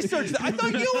going to research that. I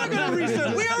thought you were going to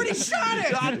research. We already shot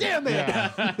it. God damn it.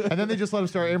 Yeah. And then they just let him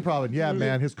start improv. Yeah,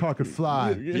 man, his car could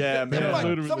fly. Yeah,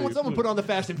 man. Someone put on the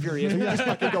Fast and Furious. We just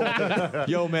fucking go with it.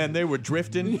 Yo, man, they were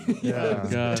drifting.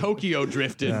 Yeah. Tokyo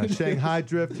drifting. Yeah, Shanghai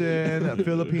drifting.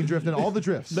 Philippine drifting. All the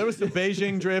drifts. There was the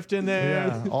Beijing drift in there.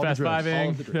 Yeah, all fast the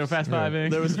drifts. fiving. Fast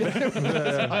fiving. There was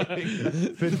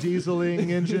Vin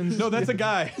Dieseling engines. No, that's a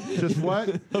guy. Just what?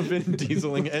 Vin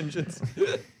Dieseling engines.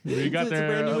 We got It's a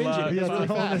there. brand new engine. Yeah, It's really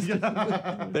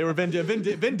fast. They were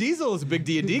Vin Diesel is a big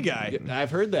D&D guy. I've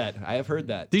heard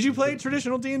that. Did you play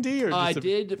traditional D&D or? I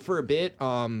did for a bit.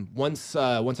 Once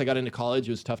I got into college,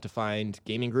 it was tough to find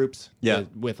gaming groups. Yeah.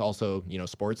 With also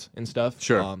sports and stuff.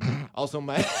 Sure. Also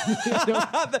my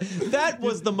that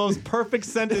was the most perfect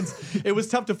sentence. It was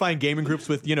tough to find gaming groups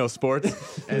with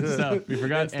sports and stuff. We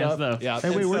forgot and stuff. Yeah. Hey,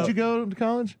 wait, where'd you go to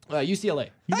college? UCLA.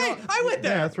 Hey, I went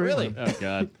there. Yeah, that's Really? Oh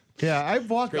God. Yeah,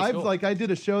 I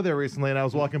did a show there recently, and I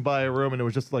was walking by a room, and it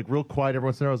was just like real quiet.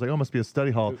 Everyone's there. I was like, oh, must be a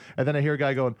study hall. And then I hear a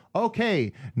guy going,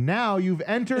 okay, now you've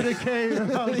entered a cave.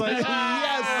 And I was like,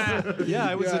 yes. Yeah,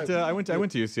 I was I went to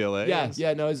UCLA.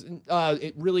 Yeah, no,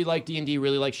 it really like D&D,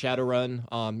 really like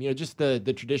Shadowrun. Just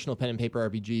the traditional pen and paper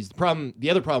RPGs. The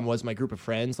other problem was my group of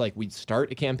friends, like we'd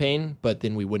start a campaign, but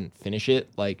then we wouldn't finish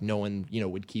it. Like no one,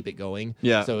 would keep it going.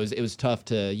 Yeah. So it was tough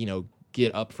to,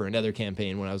 get up for another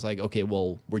campaign when I was like, okay,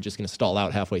 well, we're just going to stall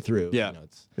out halfully through. Yeah.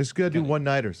 It's good to do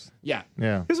one-nighters. Yeah.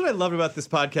 Yeah. Here's what I loved about this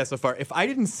podcast so far. If I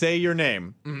didn't say your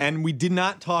name and we did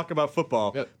not talk about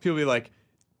football, people would be like,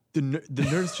 the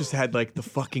nerds just had like the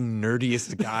fucking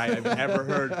nerdiest guy I've ever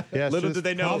heard. Yeah, Little did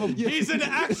they know he's an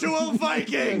actual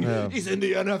Viking. Yeah. He's in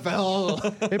the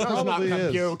NFL. It probably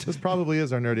is. This probably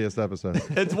is our nerdiest episode.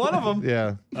 It's one of them.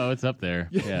 Yeah. Oh, it's up there.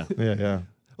 Yeah. Yeah.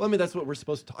 Well, I mean, that's what we're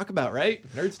supposed to talk about, right?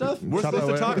 Nerd stuff? We're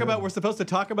supposed to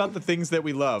talk about the things that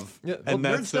we love. Yeah, and nerd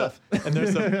that's stuff. And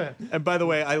there's some. And by the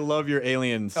way, I love your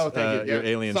aliens. Oh, thank you. Your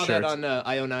alien Saw shirt. that on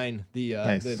IO9.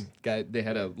 The guy, they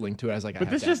had a link to it. I was like, But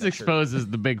this just exposes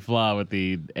the big flaw with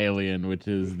the alien, which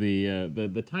is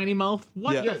the tiny mouth.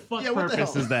 What the fuck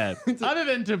purpose is that? Other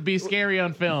than to be scary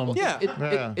on film. Yeah.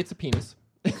 It's a penis.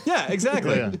 Yeah,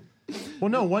 exactly. Yeah. Well,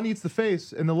 no, one eats the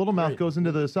face, and the little mouth goes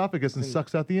into the esophagus and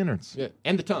sucks out the innards. Yeah,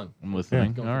 and the tongue. I'm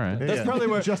listening. All right. That's probably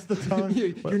where just the tongue.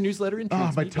 Your newsletter and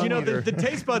my tongue. the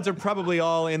taste buds are probably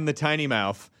all in the tiny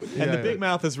mouth, and the big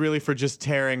mouth is really for just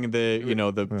tearing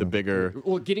the bigger.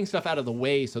 Well, getting stuff out of the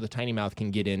way so the tiny mouth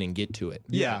can get in and get to it.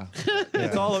 Yeah,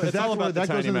 it's all about the that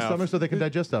tiny goes in the mouth. stomach so they can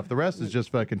digest stuff. The rest is just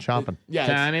fucking chomping. Yeah,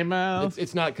 Tiny mouth.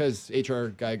 It's not because H.R.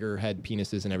 Geiger had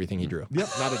penises and everything he drew. Yep.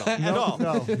 Not at all. At all.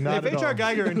 No, not if at H.R. all.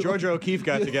 Geiger and Georgia O'Keeffe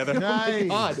got together, Nice.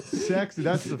 God. Sexy.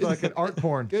 That's the fucking art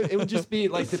porn. It would just be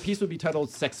like the piece would be titled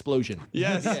Sexplosion.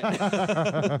 yes,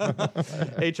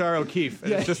 H.R. O'Keeffe.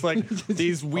 And it's just like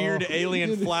these weird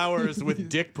alien flowers with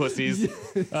dick pussies.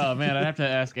 Oh man, I'd have to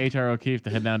ask H.R. O'Keefe to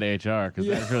head down to HR because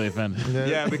that's really offended.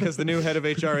 Yeah, because the new head of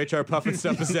HR Puffin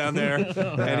stuff is down there,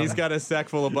 and he's got a sack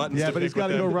full of buttons. Yeah, to but he's pick with got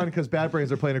to go him. run because Bad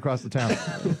Brains are playing across the town.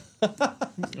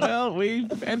 Well, we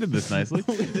ended this nicely.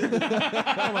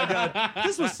 Oh my god,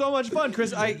 this was so much fun,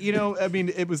 Chris.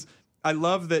 I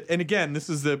love that, and again, this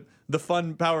is the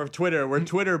fun power of Twitter, where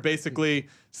Twitter basically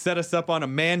set us up on a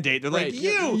mandate. They're like,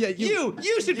 you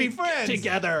should be friends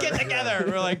together. Get together.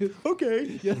 We're like,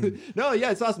 okay. No,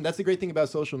 it's awesome. That's the great thing about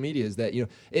social media is that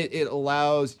it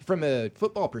allows, from a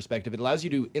football perspective, it allows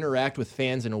you to interact with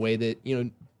fans in a way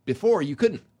that before you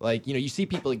couldn't. Like you see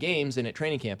people at games and at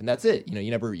training camp, and that's it.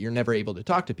 You're never able to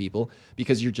talk to people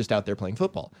because you're just out there playing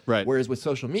football. Right. Whereas with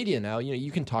social media now,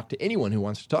 you can talk to anyone who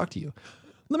wants to talk to you.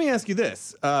 Let me ask you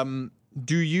this: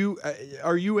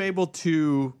 are you able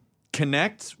to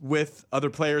connect with other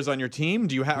players on your team?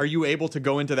 Are you able to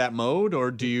go into that mode,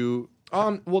 or do you?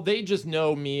 Well, they just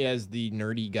know me as the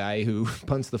nerdy guy who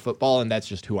punts the football, and that's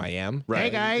just who I am.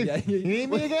 Right. Hey guys, you need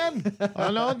me again?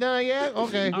 Oh no, not yet.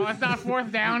 Okay. Oh, it's not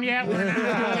fourth down yet. We're not in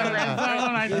the red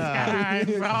zone. I just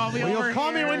got. I'll be Well, over you'll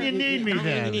call me here. when you need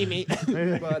me.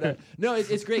 Then. But no,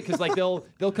 it's great because like they'll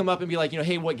come up and be like,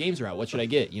 hey, what games are out? What should I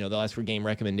get? They'll ask for game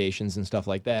recommendations and stuff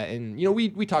like that. And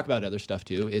we talk about other stuff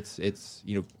too. It's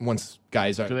once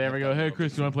guys are. Do they ever go, hey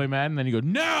Chris, you want to play Madden? Then you go,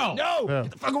 no.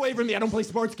 Get the fuck away from me! I don't play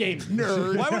sports games,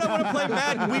 nerd. Why would I want to play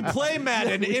Madden? We play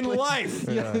Madden in life.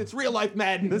 Yeah, it's real life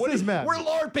Madden. This is Madden. We're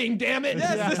LARPing, damn it!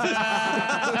 Yes, this is.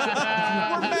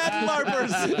 We're Madden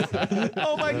LARPers.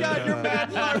 Oh my God, you're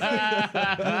Madden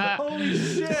LARPing. Holy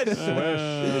shit.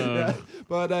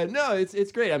 But no,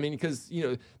 it's great. I mean, because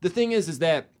the thing is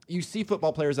that you see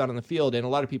football players out on the field, and a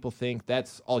lot of people think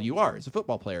that's all you are as a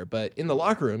football player. But in the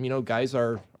locker room, guys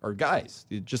are guys,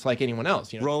 just like anyone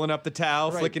else. Rolling up the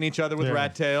towel, flicking each other with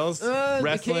rat tails,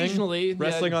 wrestling, occasionally,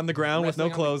 wrestling on the ground with no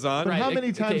clothes on. But how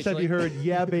many times have you heard,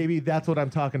 yeah, baby, that's what I'm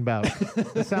talking about?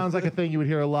 It sounds like a thing you would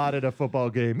hear a lot at a football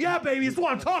game. Yeah, baby, it's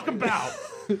what I'm talking about.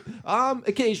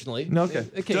 Occasionally. Okay.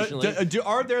 Occasionally.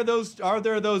 Are there those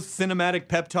cinematic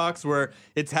pep talks where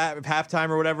it's halftime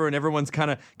or whatever, and everyone's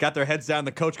kind of got their heads down?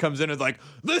 The coach comes in and is like,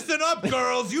 "Listen up,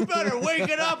 girls, you better wake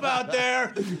it up out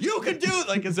there. You can do it."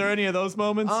 Like, is there any of those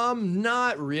moments?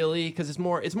 Not really, because it's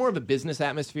more of a business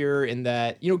atmosphere in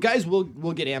that guys will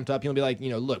get amped up. You'll be like,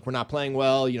 look, we're not playing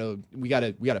well. We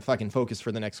gotta fucking focus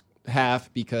for the next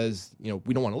half because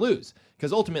we don't want to lose.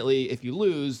 Because ultimately, if you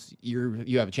lose,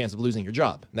 you have a chance of losing your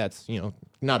job. That's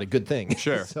not a good thing.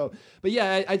 Sure. But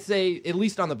yeah, I'd say at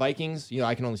least on the Vikings,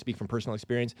 I can only speak from personal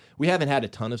experience. We haven't had a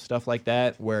ton of stuff like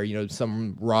that where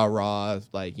some rah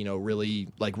really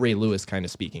like Ray Lewis kind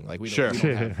of speaking. Like we don't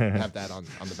have that on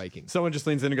the Vikings. Someone just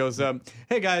leans in and goes,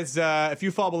 "Hey guys, if you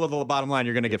fall below the bottom line,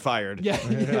 you're going to get fired."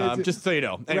 Yeah. Just so you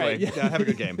know. Anyway, Right, have a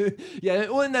good game. Yeah,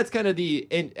 well, and that's kind of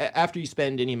after you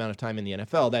spend any amount of time in the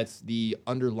NFL, that's the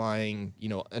underlying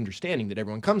understanding that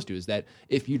everyone comes to is that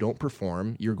if you don't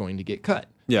perform, you're going to get cut.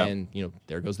 Yeah. And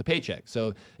there goes the paycheck.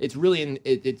 So it's really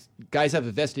it's guys have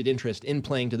a vested interest in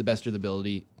playing to the best of their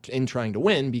ability in trying to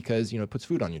win because it puts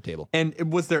food on your table.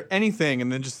 And was there anything, and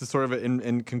then just to sort of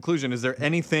in conclusion, is there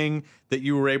anything that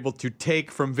you were able to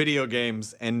take from video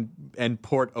games and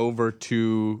port over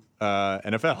to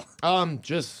NFL?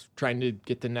 Just trying to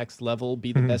get the next level,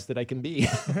 be the best that I can be.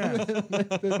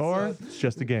 Or it's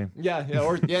just a game. Yeah,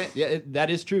 that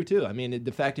is true too. I mean,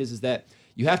 the fact is that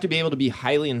you have to be able to be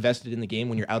highly invested in the game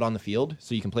when you're out on the field,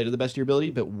 so you can play to the best of your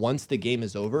ability. But once the game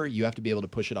is over, you have to be able to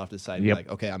push it off to the side and be like,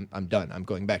 okay, I'm done. I'm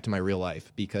going back to my real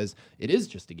life because it is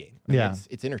just a game. I mean,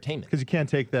 it's entertainment. Because you can't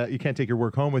take your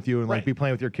work home with you and like be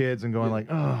playing with your kids and going like,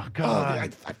 oh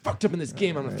god, I fucked up in this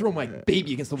game. I'm gonna throw my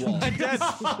baby against the wall. That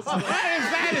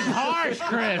is harsh,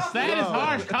 Chris. That is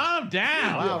harsh. Calm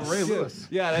down. Wow, Ray Lewis.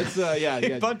 Yeah, that's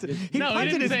He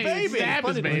punted his baby. Stab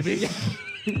his baby.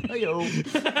 I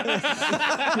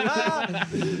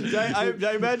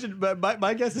imagine, but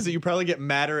my guess is that you probably get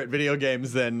madder at video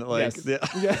games than like.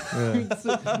 Yes.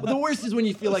 Well, the worst is when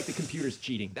you feel like the computer's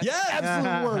cheating. That's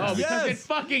absolute worst. Oh, because it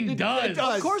fucking does.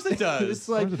 Of course it does. It's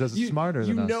like Of course it does. It's smarter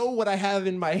than us. You know what I have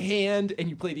in my hand, and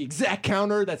you play the exact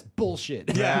counter. That's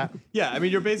bullshit. Yeah. I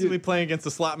mean, you're basically playing against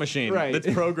a slot machine Right.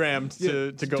 that's programmed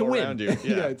to go win. around you.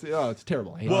 Yeah. It's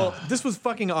terrible. I hate Well, it. this was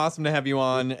fucking awesome to have you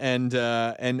on, and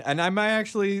I might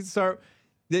actually start.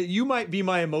 That you might be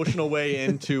my emotional way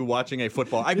into watching a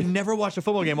football. I've never watched a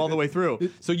football game all the way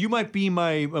through, so you might be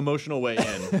my emotional way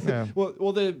in. Yeah.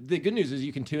 Well, the good news is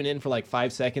you can tune in for like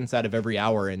 5 seconds out of every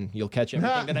hour, and you'll catch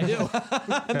everything that I do.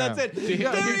 And that's it.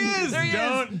 There he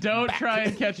is. Don't try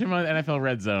and catch him on NFL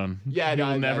Red Zone. Yeah,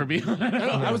 You'll never be on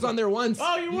NFL. I was on there once.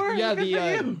 Oh, you were? Yeah, Good for you.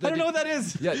 I don't know what that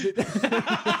is. Yeah,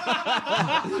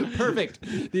 perfect.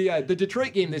 The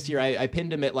Detroit game this year, I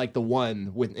pinned him at like the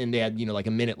 1 and they had like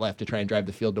a minute left to try and drive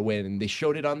the field to win, and they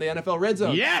showed it on the NFL Red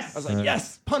Zone. Yes, I was like,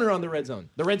 yes, punter on the Red Zone.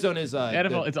 The Red Zone is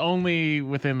NFL. It's only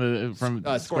within the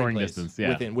scoring place, distance.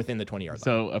 Yeah, within the 20-yard line.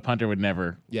 So a punter would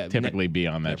never typically be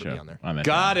on that never show. be on there. On that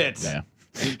Got show. it. Yeah.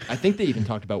 I think they even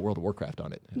talked about World of Warcraft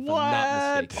on it. If I'm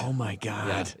not mistaken. Oh my god.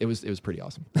 Yeah, it was pretty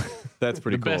awesm. That's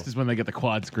pretty The cool. best is when they get the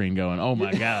quad screen going. Oh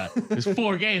my god, there's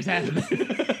 4 games happening.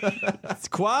 It's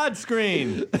quad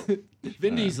screen.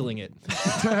 Vin Dieseling it.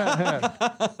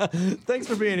 Thanks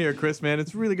for being here, Chris. Man,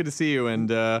 it's really good to see you,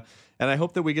 and I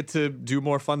hope that we get to do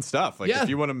more fun stuff. Like if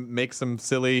you want to make some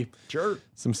silly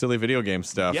video game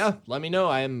stuff. Yeah, let me know.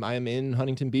 I am in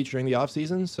Huntington Beach during the off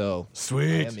season, so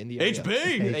sweet. I am in the area.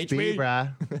 HB.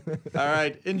 brah. All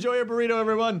right, enjoy your burrito,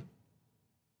 everyone.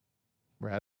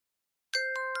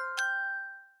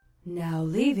 Now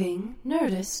leaving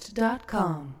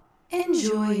Nerdist.com.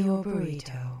 Enjoy your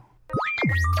burrito.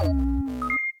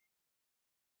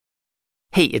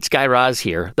 Hey, it's Guy Raz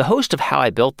here, the host of How I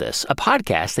Built This, a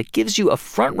podcast that gives you a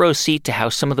front row seat to how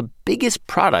some of the biggest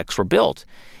products were built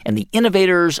and the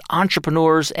innovators,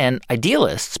 entrepreneurs, and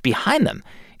idealists behind them.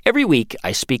 Every week,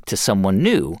 I speak to someone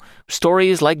new.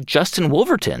 Stories like Justin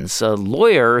Wolverton's, a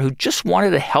lawyer who just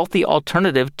wanted a healthy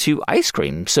alternative to ice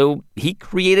cream, so he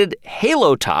created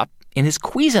Halo Top in his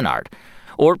Cuisinart.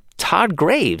 Or Todd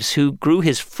Graves, who grew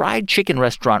his fried chicken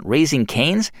restaurant Raising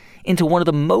Cane's into one of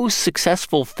the most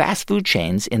successful fast food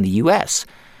chains in the U.S.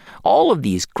 All of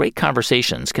these great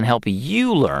conversations can help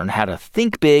you learn how to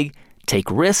think big, take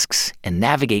risks, and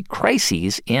navigate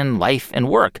crises in life and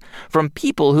work from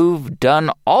people who've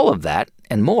done all of that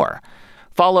and more.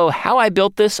 Follow How I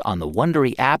Built This on the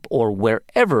Wondery app or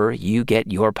wherever you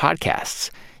get your podcasts.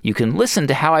 You can listen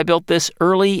to How I Built This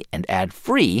early and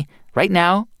ad-free right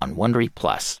now on Wondery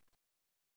Plus.